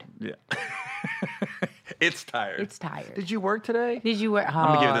tired. Yeah. It's tired. It's tired. Did you work today? Did you work? I'm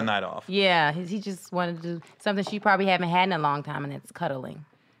going to give it the night off. Yeah. He just wanted to do something she probably haven't had in a long time, and it's cuddling.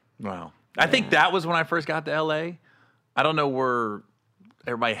 Wow. I think that was when I first got to L.A. I don't know where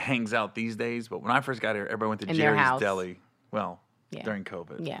everybody hangs out these days, but when I first got here, everybody went to Jerry's Deli. Well, during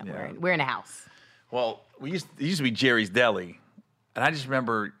COVID. Yeah. We're in a house. Well, it used to be Jerry's Deli. And I just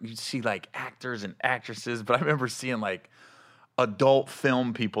remember you'd see like actors and actresses, but I remember seeing like adult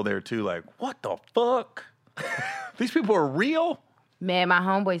film people there too. Like, what the fuck? These people are real? Man, my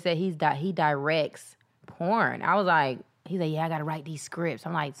homeboy said he directs porn. I was like, he's like, yeah, I got to write these scripts.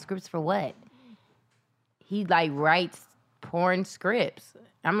 I'm like, scripts for what? He like writes porn scripts.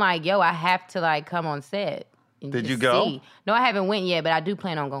 I'm like, yo, I have to like come on set. And Did you go? See. No, I haven't went yet, but I do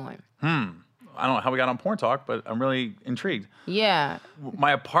plan on going. I don't know how we got on Porn Talk, but I'm really intrigued. Yeah.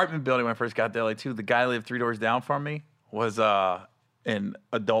 My apartment building when I first got to LA too, the guy who lived 3 doors down from me was an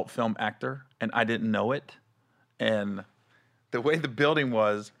adult film actor, and I didn't know it. And the way the building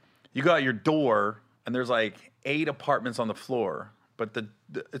was, you go out your door, and there's like 8 apartments on the floor, but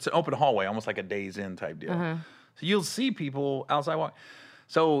it's an open hallway, almost like a Days Inn type deal. So you'll see people outside walking.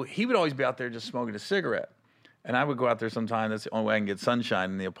 So he would always be out there just smoking a cigarette. And I would go out there sometime. That's the only way I can get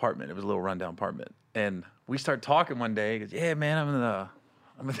sunshine in the apartment. It was a little rundown apartment. And we start talking one day. He goes, yeah, man,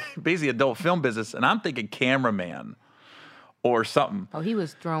 I'm in basically adult film business. And I'm thinking cameraman or something. Oh, he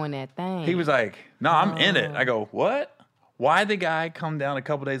was throwing that thing. He was like, no, I'm in it. I go, what? Why'd the guy come down a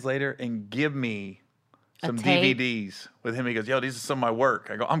couple days later and give me some DVDs with him? He goes, yo, these are some of my work.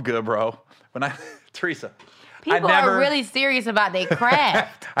 I go, I'm good, bro. Teresa. People are really serious about their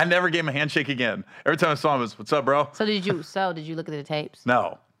craft. I never gave him a handshake again. Every time I saw him, it was, what's up, bro? So did you look at the tapes?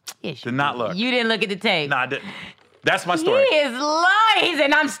 No. Yes, did not look. You didn't look at the tape? No, I didn't. That's my story. He is lying. He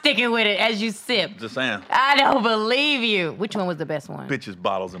said, I'm sticking with it as you sip. Just saying. I don't believe you. Which one was the best one? Bitches,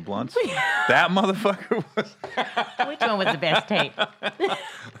 bottles, and blunts. That motherfucker was... Which one was the best tape?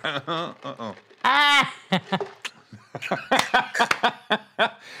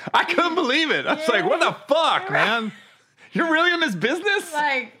 I couldn't believe it. I was like, what the fuck, man? You're really in this business?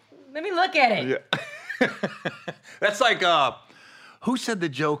 Like, let me look at it. Yeah. That's like, who said the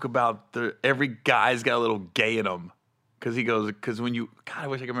joke about every guy's got a little gay in him? Because when you, God, I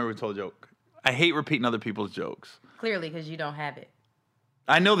wish I could remember who told the joke. I hate repeating other people's jokes. Clearly, because you don't have it.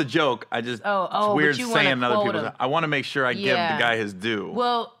 I know the joke. I just, it's weird saying other people's. I want to make sure I give the guy his due.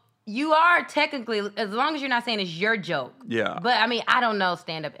 Well, you are technically, as long as you're not saying it's your joke. Yeah. But, I mean, I don't know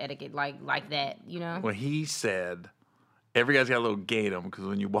stand-up etiquette like that, you know? Well, he said, every guy's got a little gay in him because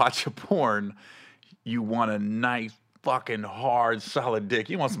when you watch a porn, you want a nice, fucking hard, solid dick.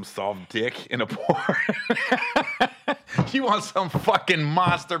 You want some soft dick in a porn? You want some fucking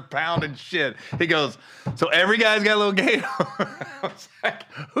monster pounding shit. He goes, so every guy's got a little gator. I was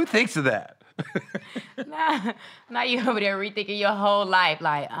like, who thinks of that? Now you over there rethinking your whole life.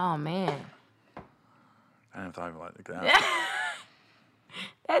 Like, oh, man. I didn't thought about it like that.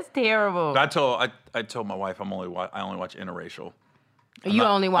 That's terrible. I told my wife I only watch interracial.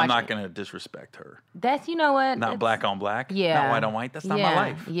 I'm not going to disrespect her. That's, you know what? Not black on black. Yeah. Not white on white. That's not my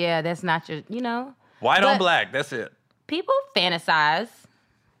life. Yeah, that's not your, you know. White on black. That's it. People fantasize.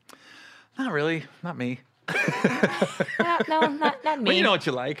 Not really. Not me. No, not me. Well, you know what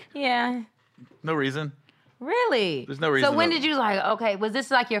you like. Yeah. No reason. Really? There's no reason. So when did you okay, was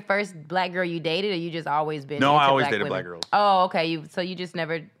this like your first black girl you dated, or you just always been No, into I always black dated women? black girls. Oh, okay. So you just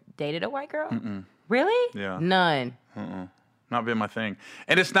never dated a white girl? Mm-mm. Really? Yeah. None. Not been my thing.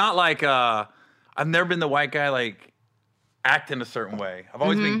 And it's not like I've never been the white guy like acting a certain way. I've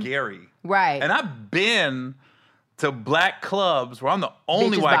always been Gary. Right. And I've been to black clubs where I'm the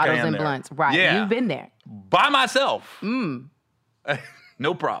only Bitches, white guy bottles, in and there. blunts. Right. Yeah. You've been there. By myself.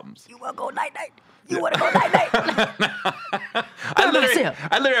 No problems. You want to go night-night? You want to go night-night?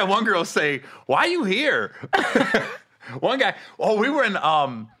 I literally had one girl say, "Why are you here?" One guy. Oh, we were in.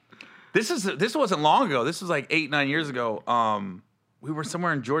 This wasn't long ago. This was like 8-9 years ago. We were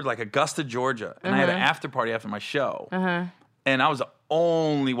somewhere in Georgia, like Augusta, Georgia, and I had an after party after my show, and I was the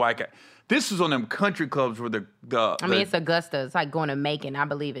only white guy. This was one of them country clubs where it's Augusta. It's like going to Macon. I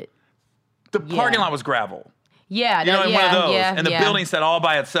believe it. The parking lot was gravel. Yeah, You know, in one of those, and the yeah. building sat all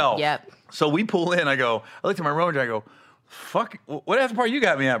by itself. Yep. So we pull in. I looked at my room and I go, "Fuck, what after party you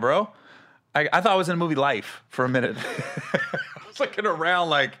got me at, bro?" I thought I was in a movie Life for a minute. I was looking around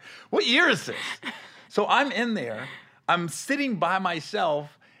like, what year is this? So I'm in there. I'm sitting by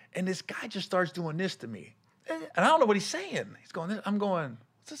myself, and this guy just starts doing this to me. And I don't know what he's saying. He's going, I'm going,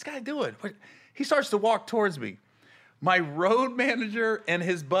 what's this guy doing? He starts to walk towards me. My road manager and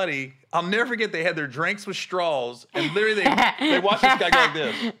his buddy, I'll never forget, they had their drinks with straws, and literally they watched this guy go like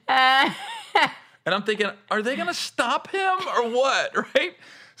this. And I'm thinking, are they going to stop him or what, right?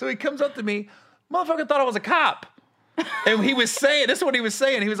 So he comes up to me, motherfucker thought I was a cop. And he was saying, this is what he was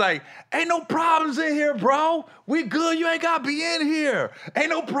saying. He was like, ain't no problems in here, bro. We good. You ain't got to be in here. Ain't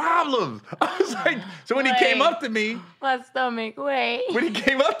no problems. I was like, so when he came up to me. My stomach, wait. When he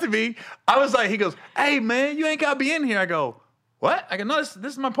came up to me, I was like, he goes, hey, man, you ain't got to be in here. I go, what? I go, no, this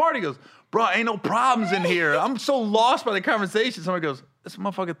is my party. He goes, bro, ain't no problems in here. I'm so lost by the conversation. Somebody goes, this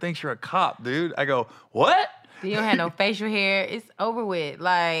motherfucker thinks you're a cop, dude. I go, what? You don't have no facial hair. It's over with.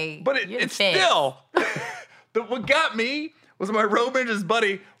 Like, but it's still. What got me was my road manager's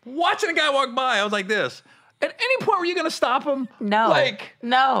buddy watching a guy walk by. I was like this. At any point were you going to stop him? No. Like,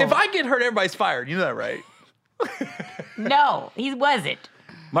 no. If I get hurt, everybody's fired. You know that, right? No, he wasn't.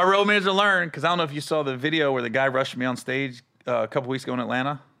 My road manager learned, because I don't know if you saw the video where the guy rushed me on stage a couple weeks ago in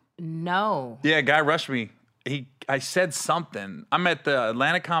Atlanta. No. Yeah, a guy rushed me. I said something. I'm at the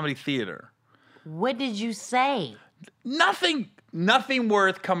Atlanta Comedy Theater. What did you say? Nothing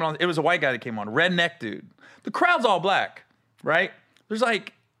worth coming on. It was a white guy that came on, redneck dude. The crowd's all black, right? There's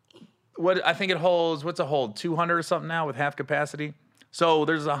like, what I think it holds, what's it hold, 200 or something now with half capacity? So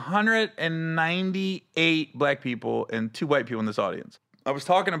there's 198 black people and 2 white people in this audience. I was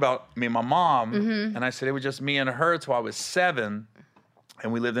talking about me and my mom, and I said it was just me and her till I was 7,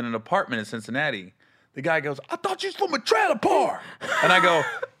 and we lived in an apartment in Cincinnati. The guy goes, I thought you was from a trailer park. And I go,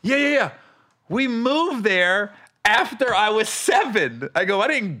 yeah. We moved there after I was 7. I go,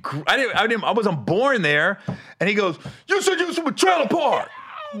 I wasn't born there. And he goes, you said you was from a trailer park.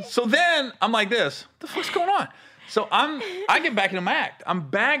 So then I'm like this, what the fuck's going on? So I get back into my act. I'm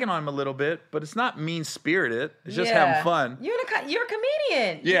bagging on him a little bit, but it's not mean-spirited. It's just having fun. You're a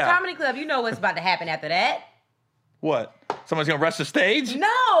comedian. Yeah. You're comedy club. You know what's about to happen after that. What? Someone's gonna rush the stage?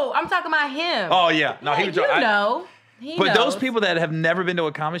 No, I'm talking about him. Oh yeah, no, he was. You know. But those people that have never been to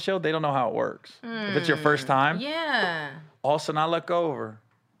a comedy show, they don't know how it works. If it's your first time. Yeah. All of a sudden, I look over.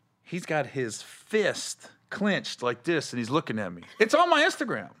 He's got his fist clenched like this, and he's looking at me. It's on my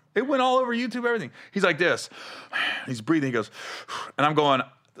Instagram. It went all over YouTube, everything. He's like this. He's breathing. He goes, and I'm going.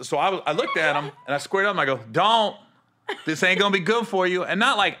 So I looked at him, and I squared up, and I go, don't. This ain't going to be good for you. And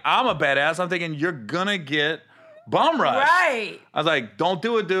not like I'm a badass. I'm thinking you're going to get bum rush. Right. I was like, don't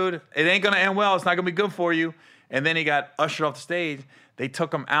do it, dude. It ain't going to end well. It's not going to be good for you. And then he got ushered off the stage. They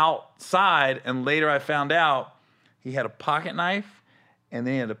took him outside, and later I found out he had a pocket knife, and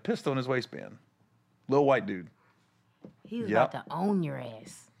then he had a pistol in his waistband. Little white dude. He was about to own your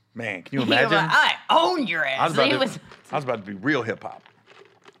ass. Man, can you imagine? Like, I own your ass. I was about to be real hip-hop.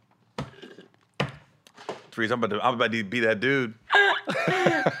 Trees, I'm about to be that dude.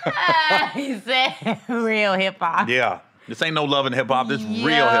 He said real hip hop. Yeah. This ain't no love in hip hop. This real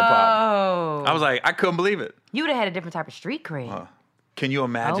hip hop. I was like, I couldn't believe it. You would have had a different type of street cred. Can you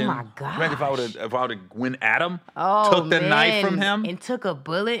imagine? Oh my gosh. Imagine if I would have went at him, Oh, took the knife from him. and took a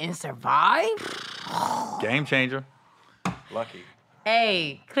bullet and survived. Game changer. Lucky.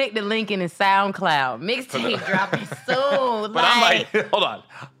 Hey, click the link in the SoundCloud. Mixtape dropping soon. But I'm like, hold on.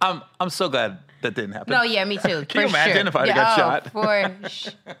 I'm so glad that didn't happen. No, yeah, me too. Can you imagine if I'd have got shot?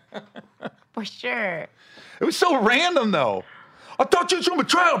 For sure. It was so random though. I thought you was from a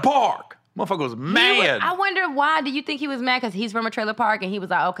trailer park. Motherfucker was mad. I wonder why. Do you think he was mad because he's from a trailer park and he was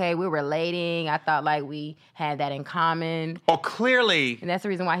like, okay, we're relating. I thought like we had that in common. Oh, clearly. And that's the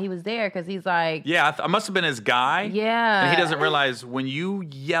reason why he was there because he's like. Yeah, I must have been his guy. Yeah. And he doesn't realize when you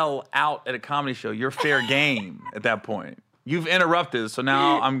yell out at a comedy show, you're fair game at that point. You've interrupted, so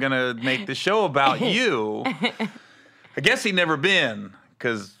now I'm going to make the show about you. I guess he never been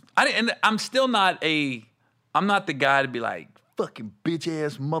because I'm still not I'm not the guy to be like, fucking bitch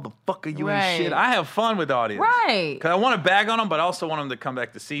ass motherfucker, you ain't shit. I have fun with the audience. Right. Because I want to bag on them, but I also want them to come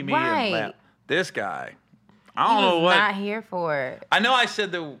back to see me and laugh. This guy, I don't know what. Not here for it. I know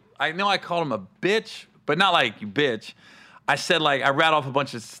I called him a bitch, but not like you bitch. I said like, I rattled off a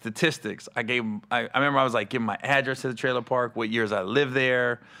bunch of statistics. I remember I was like giving my address to the trailer park, what years I lived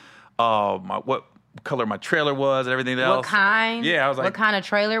there, what color my trailer was and everything else. What kind? Yeah, I was like, what kind of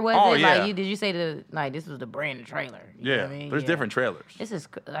trailer was it? Yeah. Like, did you say this was the brand of trailer? You know what I mean? There's different trailers. This is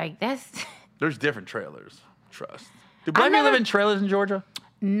like that's. There's different trailers. Trust. Do black people live in trailers in Georgia?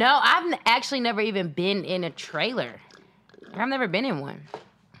 No, I've actually never even been in a trailer. I've never been in one.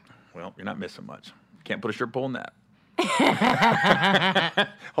 Well, you're not missing much. Can't put a strip pole in that.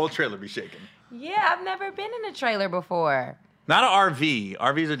 Whole trailer be shaking. Yeah, I've never been in a trailer before. Not an RV.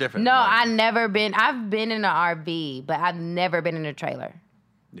 RVs are different. No, I've never been. I've been in an RV, but I've never been in a trailer.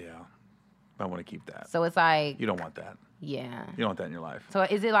 Yeah. I want to keep that. So it's like. You don't want that. Yeah. You don't want that in your life. So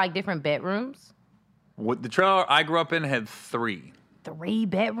is it like different bedrooms? The trailer I grew up in had 3. 3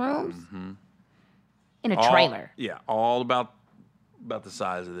 bedrooms? Mm-hmm. In a all, trailer? Yeah. All about the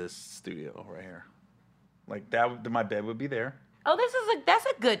size of this studio right here. Like that, my bed would be there. Oh, that's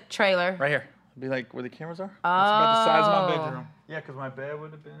a good trailer. Right here. It'd be like where the cameras are. That's about the size of my bedroom. Yeah, because my bed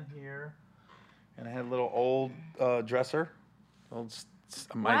would have been here. And I had a little old dresser.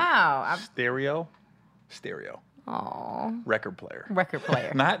 Wow. Stereo. Oh. Record player.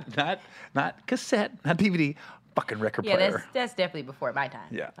 Not cassette, not DVD. Fucking record player. Yeah, that's definitely before my time.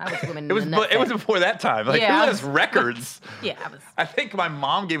 Yeah. I was swimming it was before that time. Like, yeah, who has records? Yeah, I think my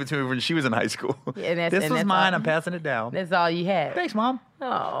mom gave it to me when she was in high school. Yeah, this was mine. I'm passing it down. That's all you had. Thanks, Mom.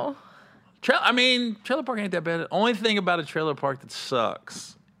 Oh. Trailer park ain't that bad. The only thing about a trailer park that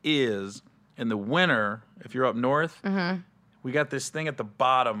sucks is in the winter, if you're up north, we got this thing at the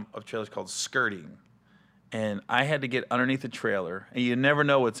bottom of trailers called skirting. And I had to get underneath the trailer, and you never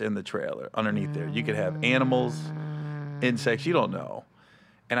know what's in the trailer underneath there. You could have animals, insects, you don't know.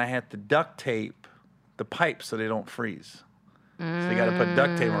 And I had to duct tape the pipes so they don't freeze. So you got to put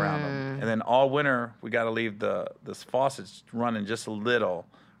duct tape around them. And then all winter, we got to leave the faucets running just a little,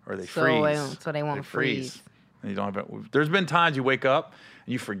 or they freeze. So they won't freeze. And you don't have. There's been times you wake up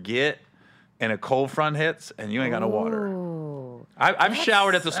and you forget, and a cold front hits, and you ain't got no water. I've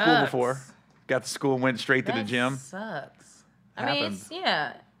showered at the school before. Got to school and went straight to the gym. Sucks. Happens. I mean,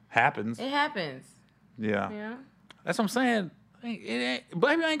 yeah. Happens. It happens. Yeah. Yeah. That's what I'm saying.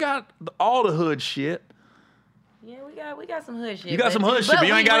 Black people ain't got all the hood shit. Yeah, we got some hood shit. You got some hood shit, but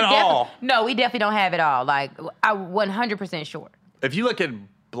you ain't got it all. No, we definitely don't have it all. Like, I'm 100% sure. If you look at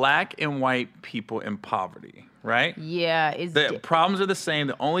black and white people in poverty, right? Yeah. The problems are the same.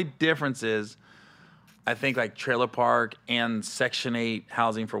 The only difference is, I think like trailer park and Section 8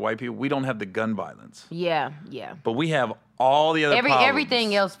 housing for white people, we don't have the gun violence. Yeah. But we have all the other problems.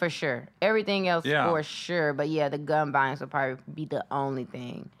 Everything else for sure. Everything else Yeah. for sure. But yeah, the gun violence would probably be the only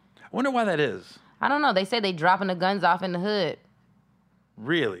thing. I wonder why that is. I don't know. They say they dropping the guns off in the hood.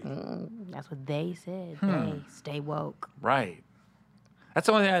 Really? That's what they said. They stay woke. Right. That's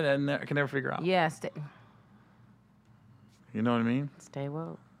the only thing I can never figure out. Yeah, You know what I mean? stay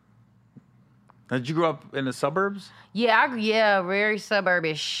woke. Did you grow up in the suburbs? Yeah, very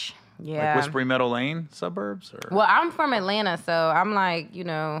suburbish. Yeah. Like Whispering Meadow Lane suburbs? Or? Well, I'm from Atlanta, so I'm like,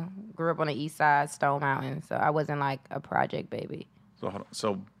 grew up on the east side, Stone Mountain, so I wasn't like a project baby.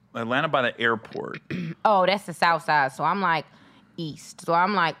 So Atlanta by the airport. Oh, that's the south side, so I'm like east. So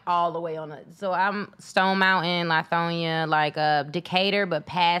I'm like all the way on so I'm Stone Mountain, Lithonia, like Decatur, but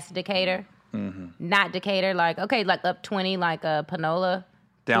past Decatur. Mm-hmm. Not Decatur, like up 20, like Panola.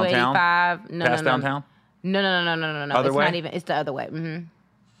 Downtown? 285. No, Past downtown? No. Other It's way? not even. It's the other way.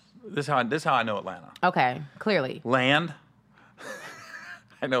 Mm-hmm. This is how I know Atlanta. Okay, clearly. Land.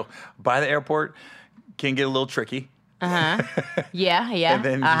 I know by the airport can get a little tricky. Yeah. And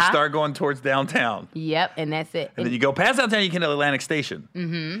then you start going towards downtown. Yep, and that's it. And then you go past downtown, you get to Atlantic Station.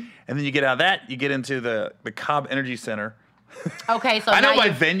 Mm-hmm. And then you get out of that, you get into the Cobb Energy Center. Okay, so I know now my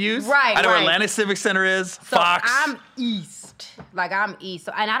you- venues. Right, I know where right. Atlantic Civic Center is. So Fox. I'm east. Like I'm east.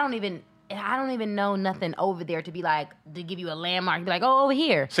 So, and I don't even know nothing over there to be like to give you a landmark. Be like, oh, over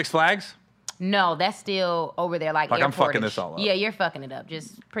here. Six Flags. No, that's still over there. Like I'm fucking airport-ish. this all up. Yeah, you're fucking it up.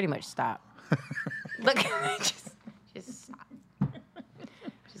 Just pretty much stop. Look, just stop.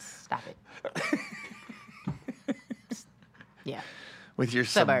 Just stop it. Yeah. With your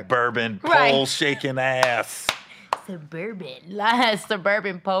Suburb. suburban Right. pole shaking ass.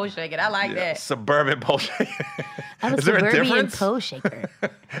 Suburban pole shaking. I like Yeah, that. suburban pole shaking. I'm a Is there a suburban difference? pole shaker.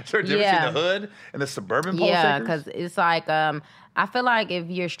 Is there a difference Yeah. in the hood and the suburban pole Yeah, shakers? because it's like I feel like if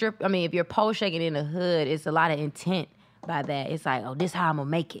you're pole shaking in the hood, it's a lot of intent by that. It's like, oh, this how I'm gonna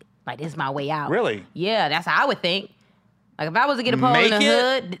make it. Like this is my way out. Really? Yeah, that's how I would think. Like if I was to get a pole Make in the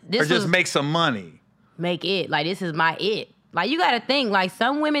it hood, this or just was make some money. make it. Like this is my it. Like you gotta think, like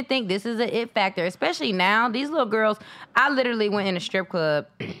some women think this is an it factor, especially now. These little girls, I literally went in a strip club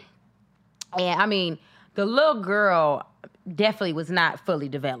and I mean, the little girl definitely was not fully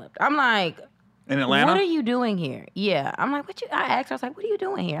developed. I'm like, In Atlanta? what are you doing here? Yeah. I'm like, I asked her, I was like, what are you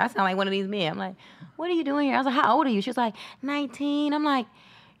doing here? I sound like one of these men. I'm like, what are you doing here? I was like, how old are you? She was like, 19. I'm like,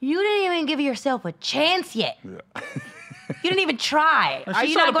 you didn't even give yourself a chance yet. Yeah. You didn't even try. No, Are she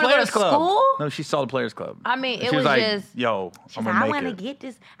you saw not the going to go Players to Club. school? No, she saw the Players Club. I mean, And it she was like, just, yo, she's I'm like, gonna I make want to it. get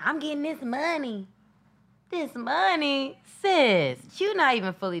this. I'm getting this money. This money. Sis, you're not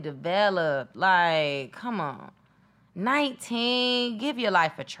even fully developed. Like, come on. 19, give your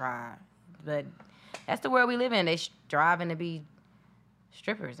life a try. But that's the world we live in. They striving to be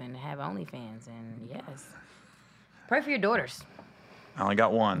strippers and have OnlyFans. And yes. Pray for your daughters. I only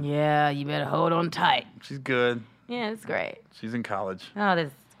got one. Yeah, you better hold on tight. She's good. Yeah, it's great. She's in college. Oh, this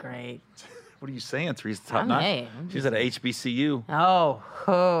is great. What are you saying? Teresa's top I'm notch. hey, I'm She's at a HBCU.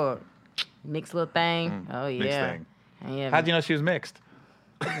 Oh, mixed little thing. Oh, yeah. Mixed thing. Yeah. How'd you know she was mixed?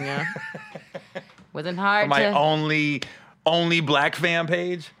 Yeah. Wasn't hard My to. only black fan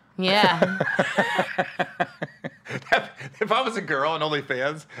page. Yeah. If I was a girl on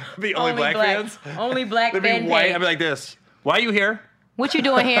OnlyFans, it'd be only black fans. Only black They'd fan be white. page. I'd be like this. Why are you here? What you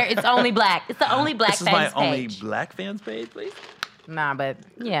doing here? It's only black. It's the only black This is my fans only page. black fans page, please. Nah, but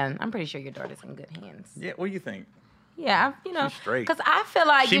yeah, I'm pretty sure your daughter's in good hands. Yeah, what do you think? Yeah, you know, She's straight. because I feel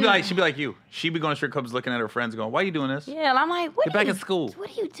like She'd you be know- like, you. She'd be going to strip clubs, looking at her friends, going, "Why are you doing this?" Yeah, I'm like, what? Get are back you- in school. What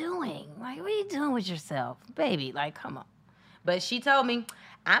are you doing? Like, what are you doing with yourself, baby? Like, come on. But she told me,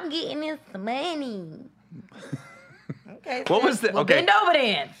 I'm getting this money. Okay. What was the- well, okay. Bend over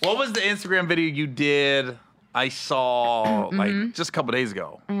then. What was the Instagram video you did? I saw Mm-hmm. like just a couple days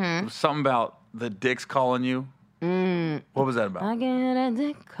ago. It was something about the dicks calling you. What was that about? I can hear that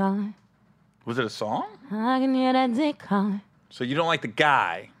dick calling. Was it a song? I can hear that dick calling. So you don't like the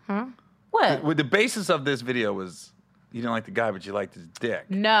guy. What? With the basis of this video was you didn't like the guy, but you liked his dick.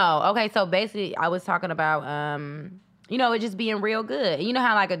 No. Okay, so basically I was talking about you know, it just being real good. And you know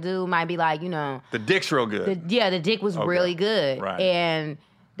how like a dude might be like, you know, The dick's real good. the dick was really good. Right. And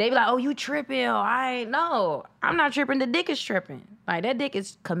they be like, oh, you tripping. Oh, I'm not tripping. The dick is tripping. Like that dick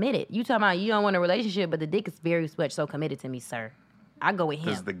is committed. You talking about you don't want a relationship, but the dick is very much so committed to me, sir. I go with him.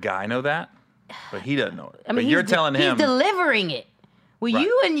 Does the guy know that? But he doesn't know it. I mean, but you're he's telling him. he's delivering it. Well, Right.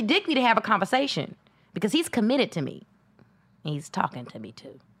 you and your dick need to have a conversation because he's committed to me. And he's talking to me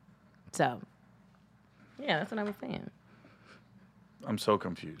too. So, yeah, that's what I was saying. I'm so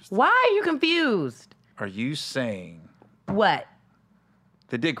confused. Why are you confused? Are you saying What?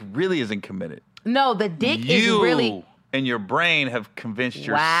 the dick really isn't committed? No, the dick you is really. and your brain have convinced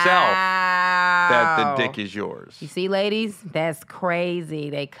yourself Wow. that the dick is yours. You see, ladies, that's crazy.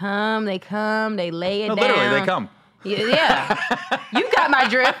 They come, they lay it No, down. literally, they come. Yeah. You got my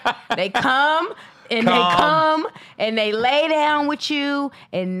drift. They come and they lay down with you,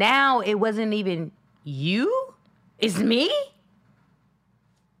 and now it wasn't even you, it's me?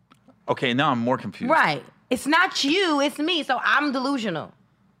 Okay, now I'm more confused. Right. It's not you, it's me, so I'm delusional.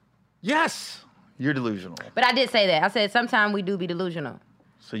 Yes, you're delusional. But I did say that. I said sometimes we do be delusional.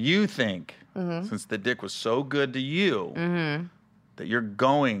 So you think, Mm-hmm. since the dick was so good to you, that you're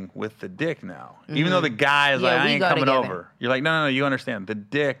going with the dick now, even though the guy is Yeah, like, I we ain't go coming together. over. You're like, no, you understand. The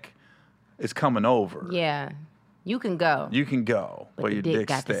dick is coming over. Yeah. You can go. You can go, but the your dick dick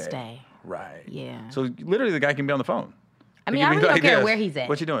got stay. to stay. Right. Yeah. So literally, the guy can be on the phone. I He mean, can I be really don't like care this. where he's at.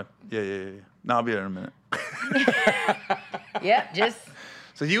 What you doing? Yeah. No, I'll be there in a minute. Yep, just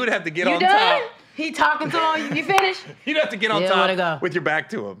So you would have to get you on done? top. He talking to him. You finished? You'd have to get on Still wanna go. top with your back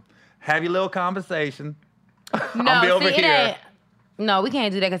to him. Have your little conversation. No, I'll be over see, it here. ain't. No, we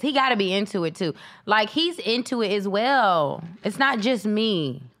can't do that because he got to be into it too. Like he's into it as well. It's not just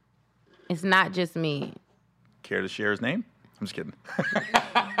me. It's not just me. Care to share his name? I'm just kidding.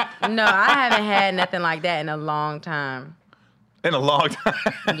 No, I haven't had nothing like that in a long time. In a long time.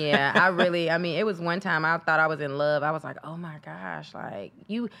 Yeah, I mean, it was one time I thought I was in love. I was like, oh my gosh,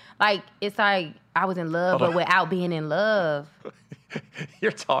 it's like I was in love, but without being in love.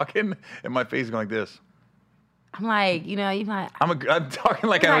 You're talking, and my face is going like this. I'm like, you're like. I'm talking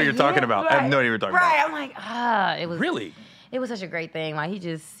like I know what you're talking about. Right, I have no idea what you're talking right. about. I'm like, it was. Really? It was such a great thing. Like, he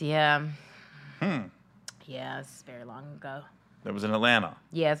just, yeah. Yeah, it's very long ago. That was in Atlanta.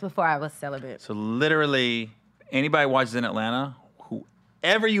 Yeah, it's before I was celibate. So literally, anybody watches in Atlanta,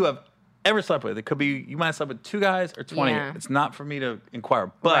 whoever you have ever slept with, it could be, you might have slept with 2 guys or 20. Yeah. It's not for me to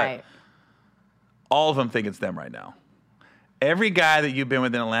inquire, but Right. all of them think it's them right now. Every guy that you've been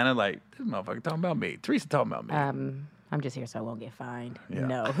with in Atlanta, like, this motherfucker talking about me. Teresa talking about me. I'm just here so I won't get fined. Yeah.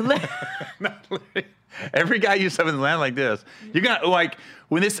 No. Not literally. Every guy you slept with in Atlanta like this, you're gonna, like,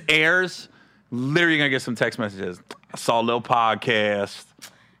 when this airs, literally you're gonna get some text messages. I saw a little podcast.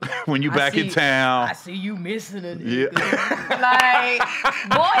 When you back in town. I see you missing a Yeah. Like,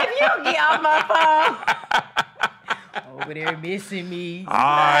 boy, if you don't get off my phone. Over there missing me. All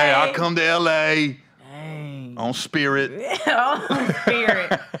right, I'll Like, come to LA dang. on Spirit. Oh,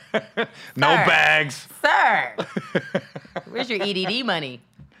 spirit. No Sir. bags. Sir. Where's your EDD money?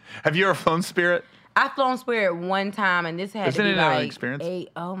 Have you ever flown Spirit? I flown Spirit one time, and this had Isn't to be it an like experience?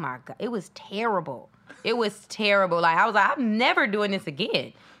 oh my God. It was terrible. It was terrible. Like, I was like, I'm never doing this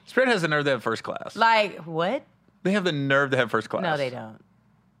again. Spirit has the nerve to have first class. Like, what? They have the nerve to have first class. No, they don't.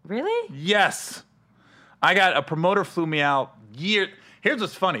 Really? Yes. A promoter flew me out Here's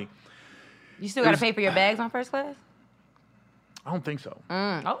what's funny. You still got to was- pay for your bags on first class? I don't think so.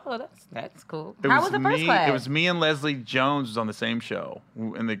 Oh, that's cool. It How was the first me, class? It was me and Leslie Jones was on the same show.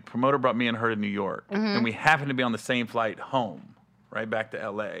 And the promoter brought me and her to New York. Mm-hmm. And we happened to be on the same flight home, right back to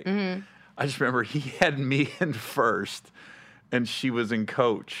LA. Mm-hmm. I just remember he had me in first and she was in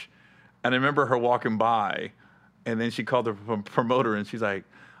coach. And I remember her walking by and then she called the promoter and she's like,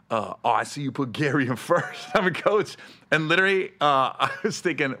 I see you put Gary in first. I'm a coach. And literally, I was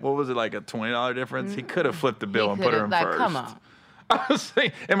thinking, what was it, like a $20 difference? He could have flipped the bill and put her in like, first. come on. I was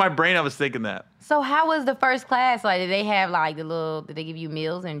thinking, in my brain, I was thinking that. So how was the first class? Like, did they have like did they give you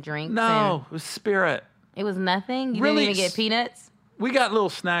meals and drinks? No, it was Spirit. It was nothing? You Really didn't even get peanuts? We got little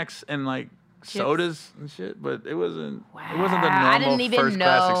snacks and like sodas and shit, but it wasn't the I normal didn't even first know.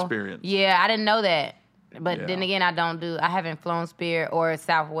 class experience. Yeah, I didn't know that. But Yeah. then again, I haven't flown Spirit or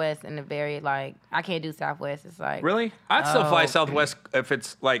Southwest in the I can't do Southwest. It's like, Really? I'd still fly Oh. Southwest if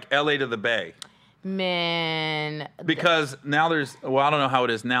it's like LA to the Bay. man. Because now I don't know how it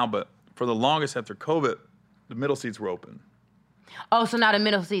is now, but for the longest after COVID, the middle seats were open. Oh, so now the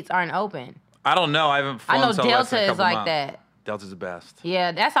middle seats aren't open. I don't know. I haven't I flown know Southwest in a Delta is couple like months. that. Delta's the best.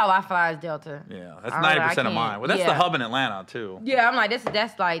 Yeah, that's all I fly is Delta. Yeah, that's I don't know, 90% I of can't- mine. Well, that's the yeah. hub in Atlanta too. Yeah, I'm like,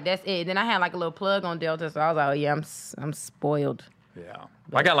 that's it. Then I had like a little plug on Delta, so I was like, oh yeah, I'm spoiled. Yeah,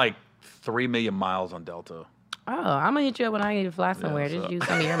 I got like 3 million miles on Delta. Oh, I'm gonna hit you up when I need to fly somewhere. so- Just use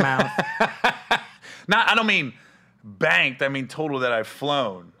some of your miles. I don't mean banked. I mean total that I've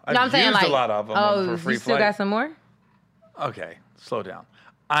flown. I've No, I'm saying used like, a lot of them for free you still flight. got some more? Okay, slow down.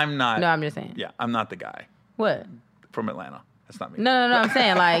 I'm not. No, I'm just saying. Yeah, I'm not the guy What? from Atlanta. That's not me. No. I'm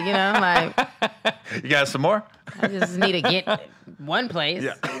saying like, You got some more? I just need to get one place.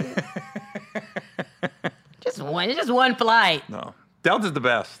 Yeah. Just one. It's just one flight. No, Delta's the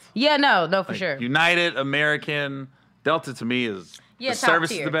best. Yeah, no, for Like, sure. United, American, Delta to me is Yeah, the top service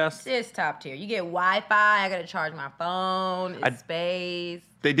tier. is the best. It's top tier. You get Wi-Fi. I gotta charge my phone. It's space.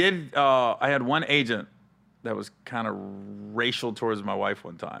 They did. I had one agent that was kind of racial towards my wife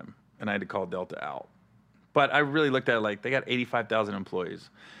one time, and I had to call Delta out. But I really looked at it like they got 85,000 employees.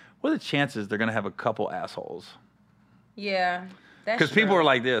 What are the chances they're gonna have a couple assholes? Yeah, that's Because people true. were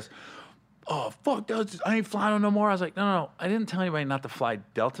like this. Oh fuck, Delta! I ain't flying on no more. I was like, no. I didn't tell anybody not to fly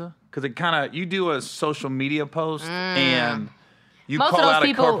Delta because it kind of you do a social media post and you Most of call those out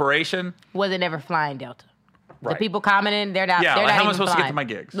people- a corporation. wasn't never flying Delta. The Right. people commenting, they're not. Yeah, they're like, not how am I even supposed to get flying. to my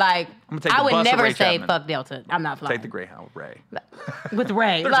gigs? Like, I'm gonna take I the would bus to never Ray say Chapman. fuck Delta. I'm not flying. Take the Greyhound, Ray. With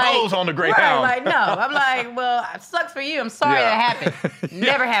Ray. There's hoes on the Greyhound. Right, like, no. I'm like, well, it sucks for you. I'm sorry Yeah. that happened.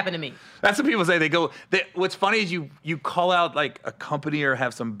 Never happened to me. That's what people say. They go. What's funny is you call out like a company or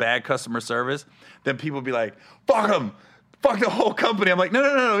have some bad customer service, then people be like, "Fuck them, fuck the whole company. I'm like,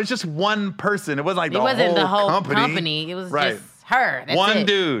 no. It's just one person. It wasn't like the whole company. company. It was just her. That's one it.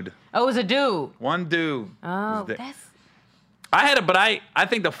 dude. Oh, it was a dude. One dude. Oh, that's. I had it, but I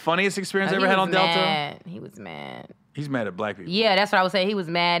think the funniest experience I ever had on Delta. He was mad. He's mad at black people. Yeah, that's what I was saying. He was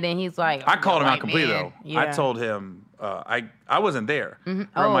mad, and he's like, I called him out completely, man. though. Yeah. I told him, I wasn't there.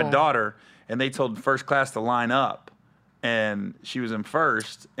 Mm-hmm. Her and my daughter, and they told first class to line up, and she was in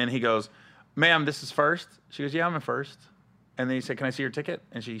first, and he goes, ma'am, this is first? She goes, yeah, I'm in first. And then he said, can I see your ticket?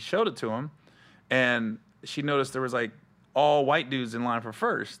 And she showed it to him, and she noticed there was like all white dudes in line for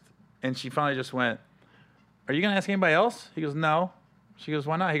first, and she finally just went, are you going to ask anybody else? He goes, no. She goes,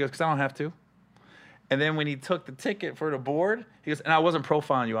 why not? He goes, because I don't have to. And then when he took the ticket for the board, he goes, and I wasn't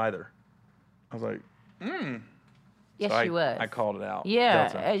profiling you either. I was like, Yes, so she was. I called it out. Yeah,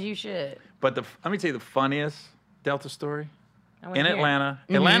 Delta. as you should. But let me tell you the funniest Delta story. In hear it. Atlanta.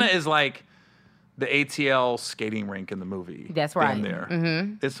 Mm-hmm. Atlanta is like the ATL skating rink in the movie. That's right. In there.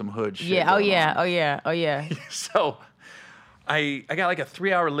 Mm-hmm. It's some hood shit. Yeah. going on. Oh yeah. So I got like a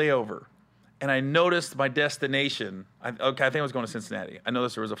 3-hour layover, and I noticed my destination. I think I was going to Cincinnati. I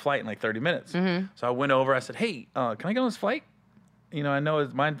noticed there was a flight in like 30 minutes. Mm-hmm. So I went over. I said, hey, can I go on this flight? You know, I know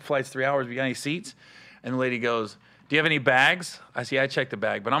my flight's 3 hours. We got any seats? And the lady goes, do you have any bags? I said, yeah, I checked the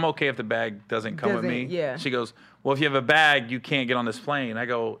bag, but I'm okay if the bag doesn't come with me. Yeah. She goes, well, if you have a bag, you can't get on this plane. I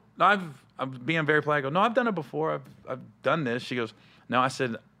go, no, I'm being very polite. I go, no, I've done it before. I've done this. She goes, no. I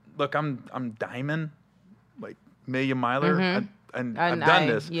said, look, I'm Diamond, like million miler, and I've done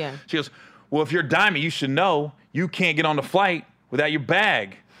this. Yeah. She goes, well, if you're Diamond, you should know you can't get on the flight without your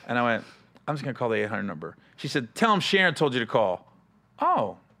bag. And I went, I'm just gonna call the 800 number. She said, tell them Sharon told you to call.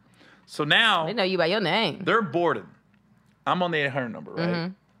 Oh, so now they know you by your name. they're boarded. I'm on the 800 number, right?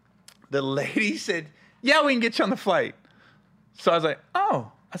 Mm-hmm. The lady said, yeah, we can get you on the flight. So I was like,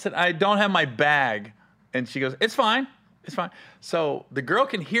 oh. I said, I don't have my bag. And she goes, it's fine. It's fine. So the girl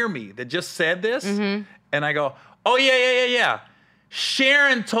can hear me that just said this. Mm-hmm. And I go, oh, yeah.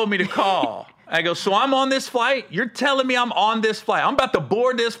 Sharon told me to call. I go, so I'm on this flight? You're telling me I'm on this flight? I'm about to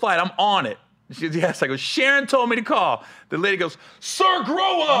board this flight. I'm on it. She goes, yes. I go, Sharon told me to call. The lady goes, sir,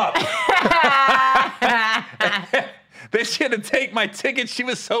 grow up. Then she had to take my ticket. She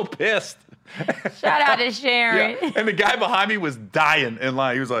was so pissed. Shout out to Sharon. Yeah. And the guy behind me was dying in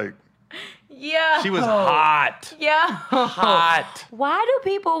line. He was like, Yeah. she was hot. Yeah. Hot. Why do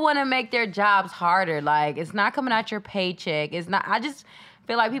people want to make their jobs harder? Like, it's not coming out your paycheck. It's not. I just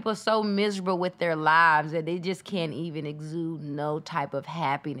feel like people are so miserable with their lives that they just can't even exude no type of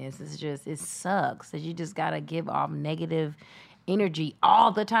happiness. It sucks that you just got to give off negative energy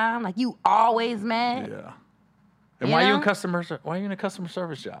all the time. Like, you always mad. Yeah. And You why are you know? in a customer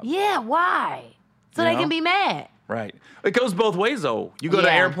service job? Yeah, why? So You they know? can be mad. Right. It goes both ways, though. You go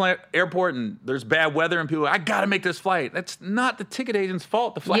to airport and there's bad weather and people are like, I got to make this flight. That's not the ticket agent's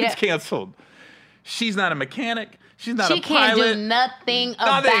fault. The flight's canceled. She's not a mechanic. She's not a pilot. She can't do nothing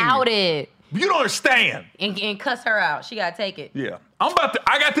about it. You don't understand. And cuss her out. She got to take it. Yeah.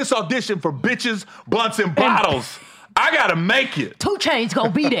 I got this audition for bitches, blunts, and bottles. I got to make it. 2 Chainz gonna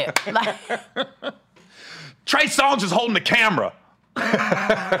be there. Like, Trey Songz is holding the camera.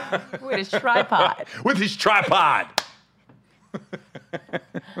 with his tripod. With his tripod.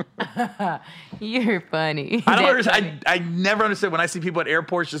 You're funny. I don't understand. I never understand when I see people at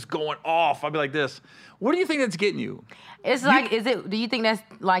airports just going off. I'll be like this. What do you think that's getting you? It's like, do you think that's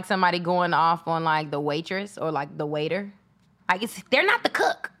like somebody going off on like the waitress or like the waiter? Like, they're not the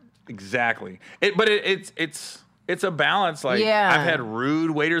cook. Exactly. It's a balance. Like, Yeah. I've had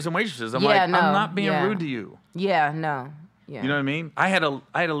rude waiters and waitresses. I'm Yeah, like, no, I'm not being yeah. rude to you. Yeah, no. Yeah. You know what I mean? I had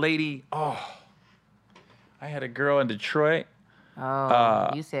a lady. I had a girl in Detroit. Oh,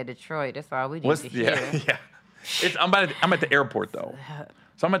 you said Detroit. That's all we need to hear. Yeah. I'm at the airport though.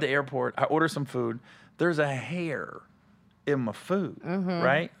 So I'm at the airport. I order some food. There's a hair in my food,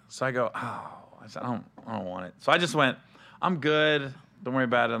 right? So I go, I said, I don't want it. So I just went, I'm good. Don't worry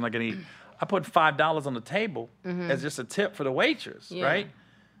about it. I'm not gonna eat. I put $5 on the table as just a tip for the waitress, right?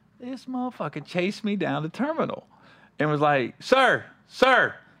 This motherfucker chased me down the terminal and was like, sir,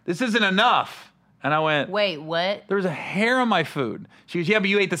 this isn't enough. And I went, Wait, what? there was a hair on my food. She goes, yeah, but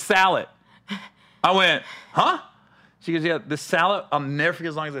you ate the salad. I went, huh? She goes, yeah, the salad, I'll never forget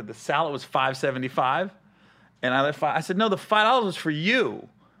as long as the salad was $5.75. And I said, no, the $5 was for you.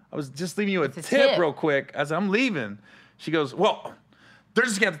 I was just leaving you a tip real quick. I said, I'm leaving. She goes, well, they're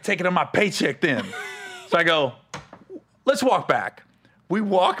just going to have to take it on my paycheck then. So I go, let's walk back. We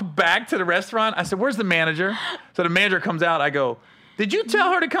walk back to the restaurant. I said, where's the manager? So the manager comes out. I go, did you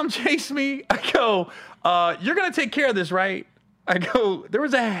tell her to come chase me? I go, you're going to take care of this, right? I go, there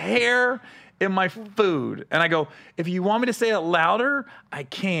was a hair in my food. And I go, if you want me to say it louder, I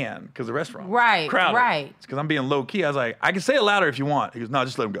can, because the restaurant was crowded. Right. Because I'm being low key. I was like, I can say it louder if you want. He goes, no,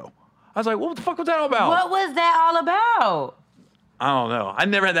 just let him go. I was like, what the fuck was that all about? What was that all about? I don't know. I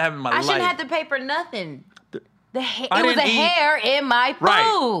never had that happen in my life. I shouldn't have to pay for nothing. It was didn't a eat- hair in my food.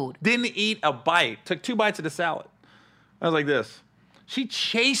 Right. Didn't eat a bite. Took 2 bites of the salad. I was like this. She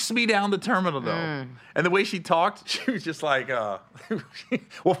chased me down the terminal, though. And the way she talked, she was just like, well,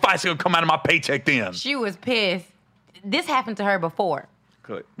 five's going to come out of my paycheck then. She was pissed. This happened to her before.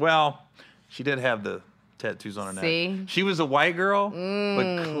 Good. Well, she did have the tattoos on her neck. See? She was a white girl,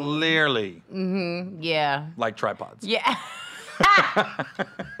 but clearly Yeah. like tripods. Yeah.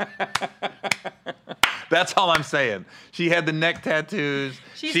 That's all I'm saying. She had the neck tattoos.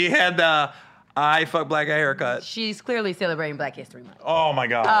 She had the I fuck black guy haircut. She's clearly celebrating Black History Month. Oh my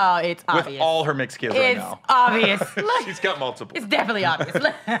God. Oh, it's obvious. With all her mixed kids right now. It's obvious. She's got multiple. It's definitely obvious.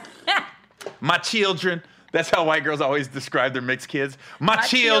 My children. That's how white girls always describe their mixed kids. My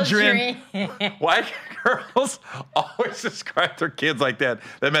children. White girls always describe their kids like that.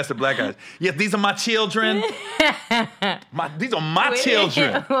 That mess with black guys. Yes, these are my children. These are my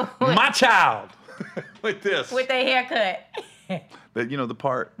children. My child. Like this. With a haircut. The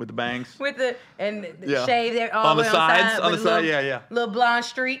part with the bangs. With the Yeah. shave there all On the the way sides, on the with side, little- yeah. Little blonde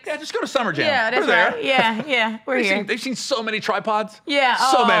streaks. Yeah, just go to Summer Jam. Yeah, that's We're there. right. Yeah, we're here. They've seen so many tripods. Yeah.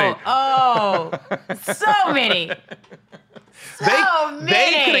 So many. Oh, so many. So many.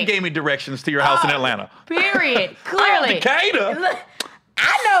 They could have gave me directions to your house in Atlanta. Period. Clearly. Decatur. Look,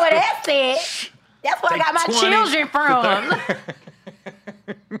 I know what that said. That's where I got my 20 children from.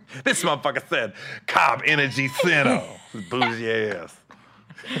 This motherfucker said Cobb Energy Center. Bougie ass.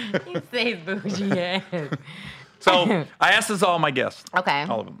 You say bougie ass. So I asked this all my guests. Okay.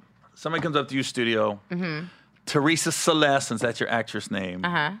 All of them. Somebody comes up to your studio. Teresa Celeste, since that's your actress name.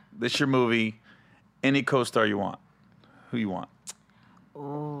 This your movie. Any co-star you want. Who you want?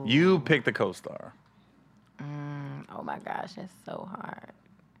 Ooh. You pick the co-star. Oh my gosh, that's so hard.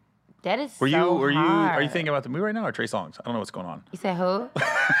 That is Are hard. you thinking about the movie right now or Trey Songz? I don't know what's going on. You said who?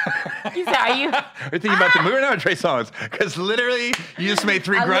 You said, are you? Are you thinking about the movie right now or Trey Songz? Because literally, you just made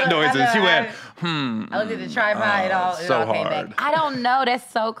 3 grunt noises. You went, I looked at the tripod, it all came hard. back. I don't know. That's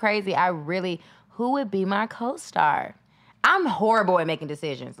so crazy. Who would be my co-star? I'm horrible at making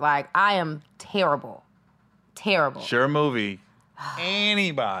decisions. Like, I am terrible. Terrible. Share a movie.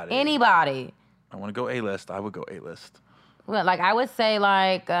 Anybody. Anybody. I want to go A-list. I would go A-list. Well, like, I would say,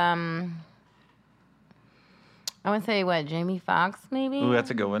 Jamie Foxx, maybe? Ooh,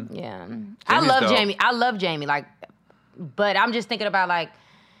 that's a good one. Yeah. Jamie's I love Jamie. Like, but I'm just thinking about, like,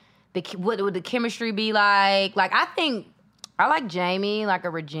 what would the chemistry be like? Like, I think I like Jamie, like a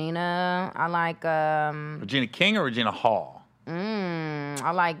Regina. I like Regina King or Regina Hall?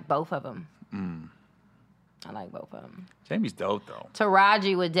 I like both of them. I like both of them. Jamie's dope though.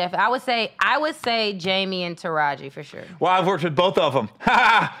 Taraji would definitely. I would say Jamie and Taraji for sure. Well, I've worked with both of them.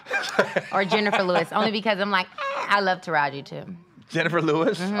 Or Jennifer Lewis, only because I'm like, I love Taraji too. Jennifer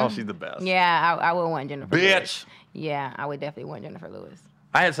Lewis? Oh, she's the best. Yeah, I would want Jennifer Lewis. Bitch. Yeah, I would definitely want Jennifer Lewis.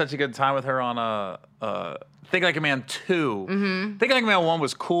 I had such a good time with her on Think Like a Man 2. Think Like a Man 1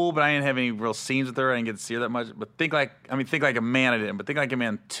 was cool, but I didn't have any real scenes with her. I didn't get to see her that much. But Think Like a Man I didn't. But Think Like a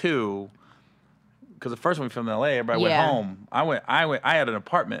Man 2, because the first one we filmed in L.A., everybody went home. I had an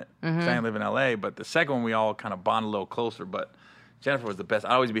apartment, because I didn't live in L.A., but the second one we all kind of bonded a little closer. But Jennifer was the best.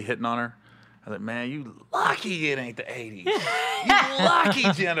 I'd always be hitting on her. I was like, man, you lucky it ain't the 80s. You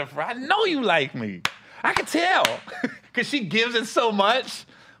lucky, Jennifer. I know you like me. I can tell. Because she gives it so much.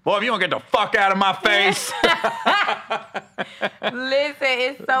 Boy, if you don't get the fuck out of my face. Listen,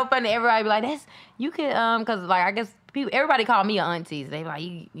 it's so funny. Everybody be like, you could, because, like, I guess everybody call me an auntie. So they be like,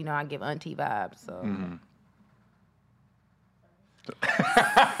 you know, I give auntie vibes, so.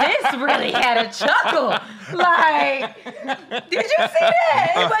 This really had a chuckle. Like, did you see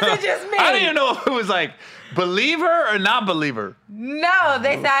that? It wasn't just me. I didn't even know if it was like, believe her or not believe her. No,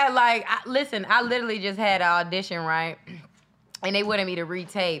 they said, like, listen, I literally just had an audition, right? And they wanted me to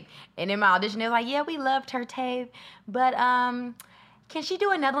retape. And in my audition, they were like, yeah, we loved her tape, but can she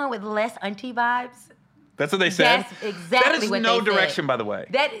do another one with less auntie vibes? That's what they said? That's exactly that is what no they said. direction, by the way.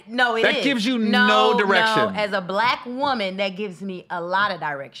 That gives you no direction. No, as a black woman, that gives me a lot of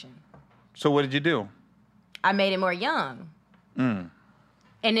direction. So what did you do? I made it more young. And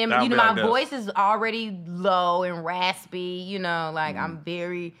then, That'll you know, be my like this. voice is already low and raspy, you know, like I'm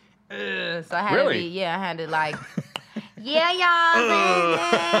very, so I had Really? to be, I had to like, yeah, y'all,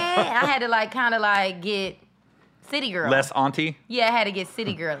 I had to like kind of like get city girl. Less auntie? Yeah, I had to get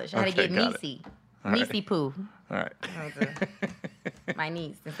city girlish. I had to Okay, get got it. Niecy. All right. Niecy poo. All right. My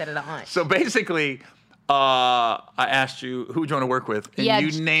niece instead of the aunt. So basically, I asked you who you want to work with, and Yeah,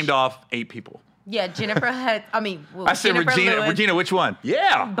 you named off 8 people. Yeah, Jennifer had. I said Jennifer Regina. Lewis. Regina, which one?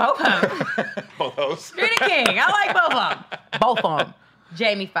 Yeah. Both of them. Both those. Street King. I like both of them. Both of them.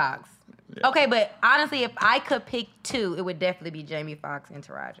 Jamie Foxx. Yeah. Okay, but honestly, if I could pick 2, it would definitely be Jamie Foxx and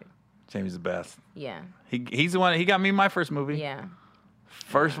Taraji. Jamie's the best. Yeah. He's the one. He got me my first movie. Yeah.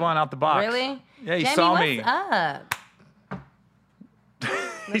 First one out the box. Really? Yeah, he Jamie, saw what's me. up?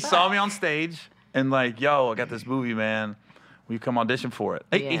 He saw me on stage and like, yo, I got this movie, man. Will you come audition for it?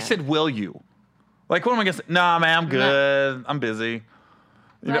 He Yeah. said, will you? Like, what am I gonna say? Nah, man, I'm good. I'm busy.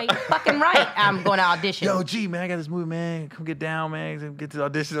 You Like, fucking right. I'm going to audition. Yo, G, man, I got this movie, man. Come get down, man. Get to the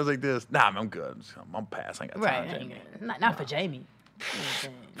audition. I was like this. Nah, man, I'm good. I'm past. I ain't got time. Right. Jamie. Not for Jamie.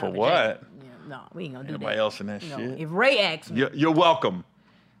 For what? Yeah, no, we ain't gonna do Everybody that. else in that No. shit. If Ray asks me, You're welcome.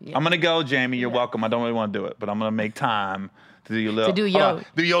 Yeah. I'm gonna go, Jamie. You're welcome. I don't really want to do it, but I'm gonna make time to do your little do your- hold on.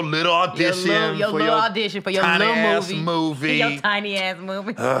 Do your little audition. your for little audition for your tiny little ass movie. Your tiny ass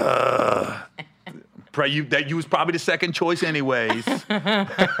movie. That you was probably the second choice, anyways. All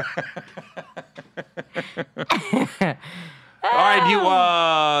right, you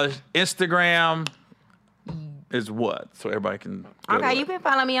Instagram is what? So everybody can. Go to Okay, it. you can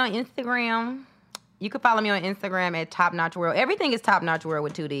follow me on Instagram. You can follow me on Instagram at Top Notch World. Everything is Top Notch World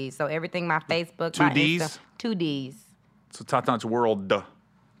with 2 D's. So everything, my Facebook, Two my Ds? Insta, 2 D's. So Top Notch World, Duh.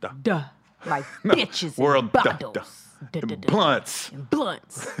 Like bitches World, and duh, bottles. duh. Duh, duh, duh. Blunts. And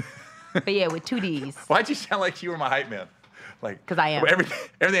blunts. But yeah, with 2 D's. Why'd you sound like you were my hype man? Like, 'Cause I am. Everything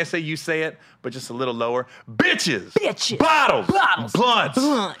I say, you say it, but just a little lower. Bitches. Bitches. Bottles. Bottles. Blunts.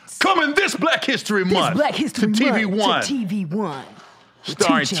 Blunts. Coming this Black History Month. Black History to TV Month One. To TV One.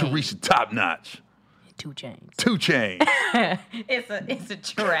 Starring 2 Chainz. Teresa Top Notch. 2 Chainz. 2 Chainz. It's a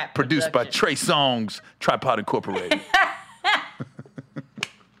trap. Produced by production. Trey Songz, Tripod Incorporated.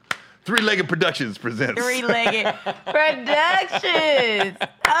 3-Legged Productions presents. 3-legged productions. Hold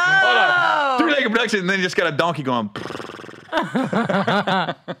Oh. on. 3-Legged Productions, and then you just got a donkey going. All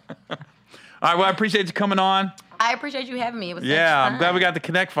right, well, I appreciate you coming on. I appreciate you having me. It was Yeah, such I'm glad fun. we got to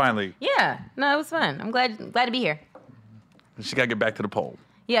connect finally. Yeah, no, it was fun. I'm glad to be here. She got to get back to the poll.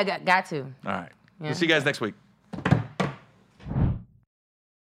 Yeah, got to. All right. Yeah. We'll see you guys next week.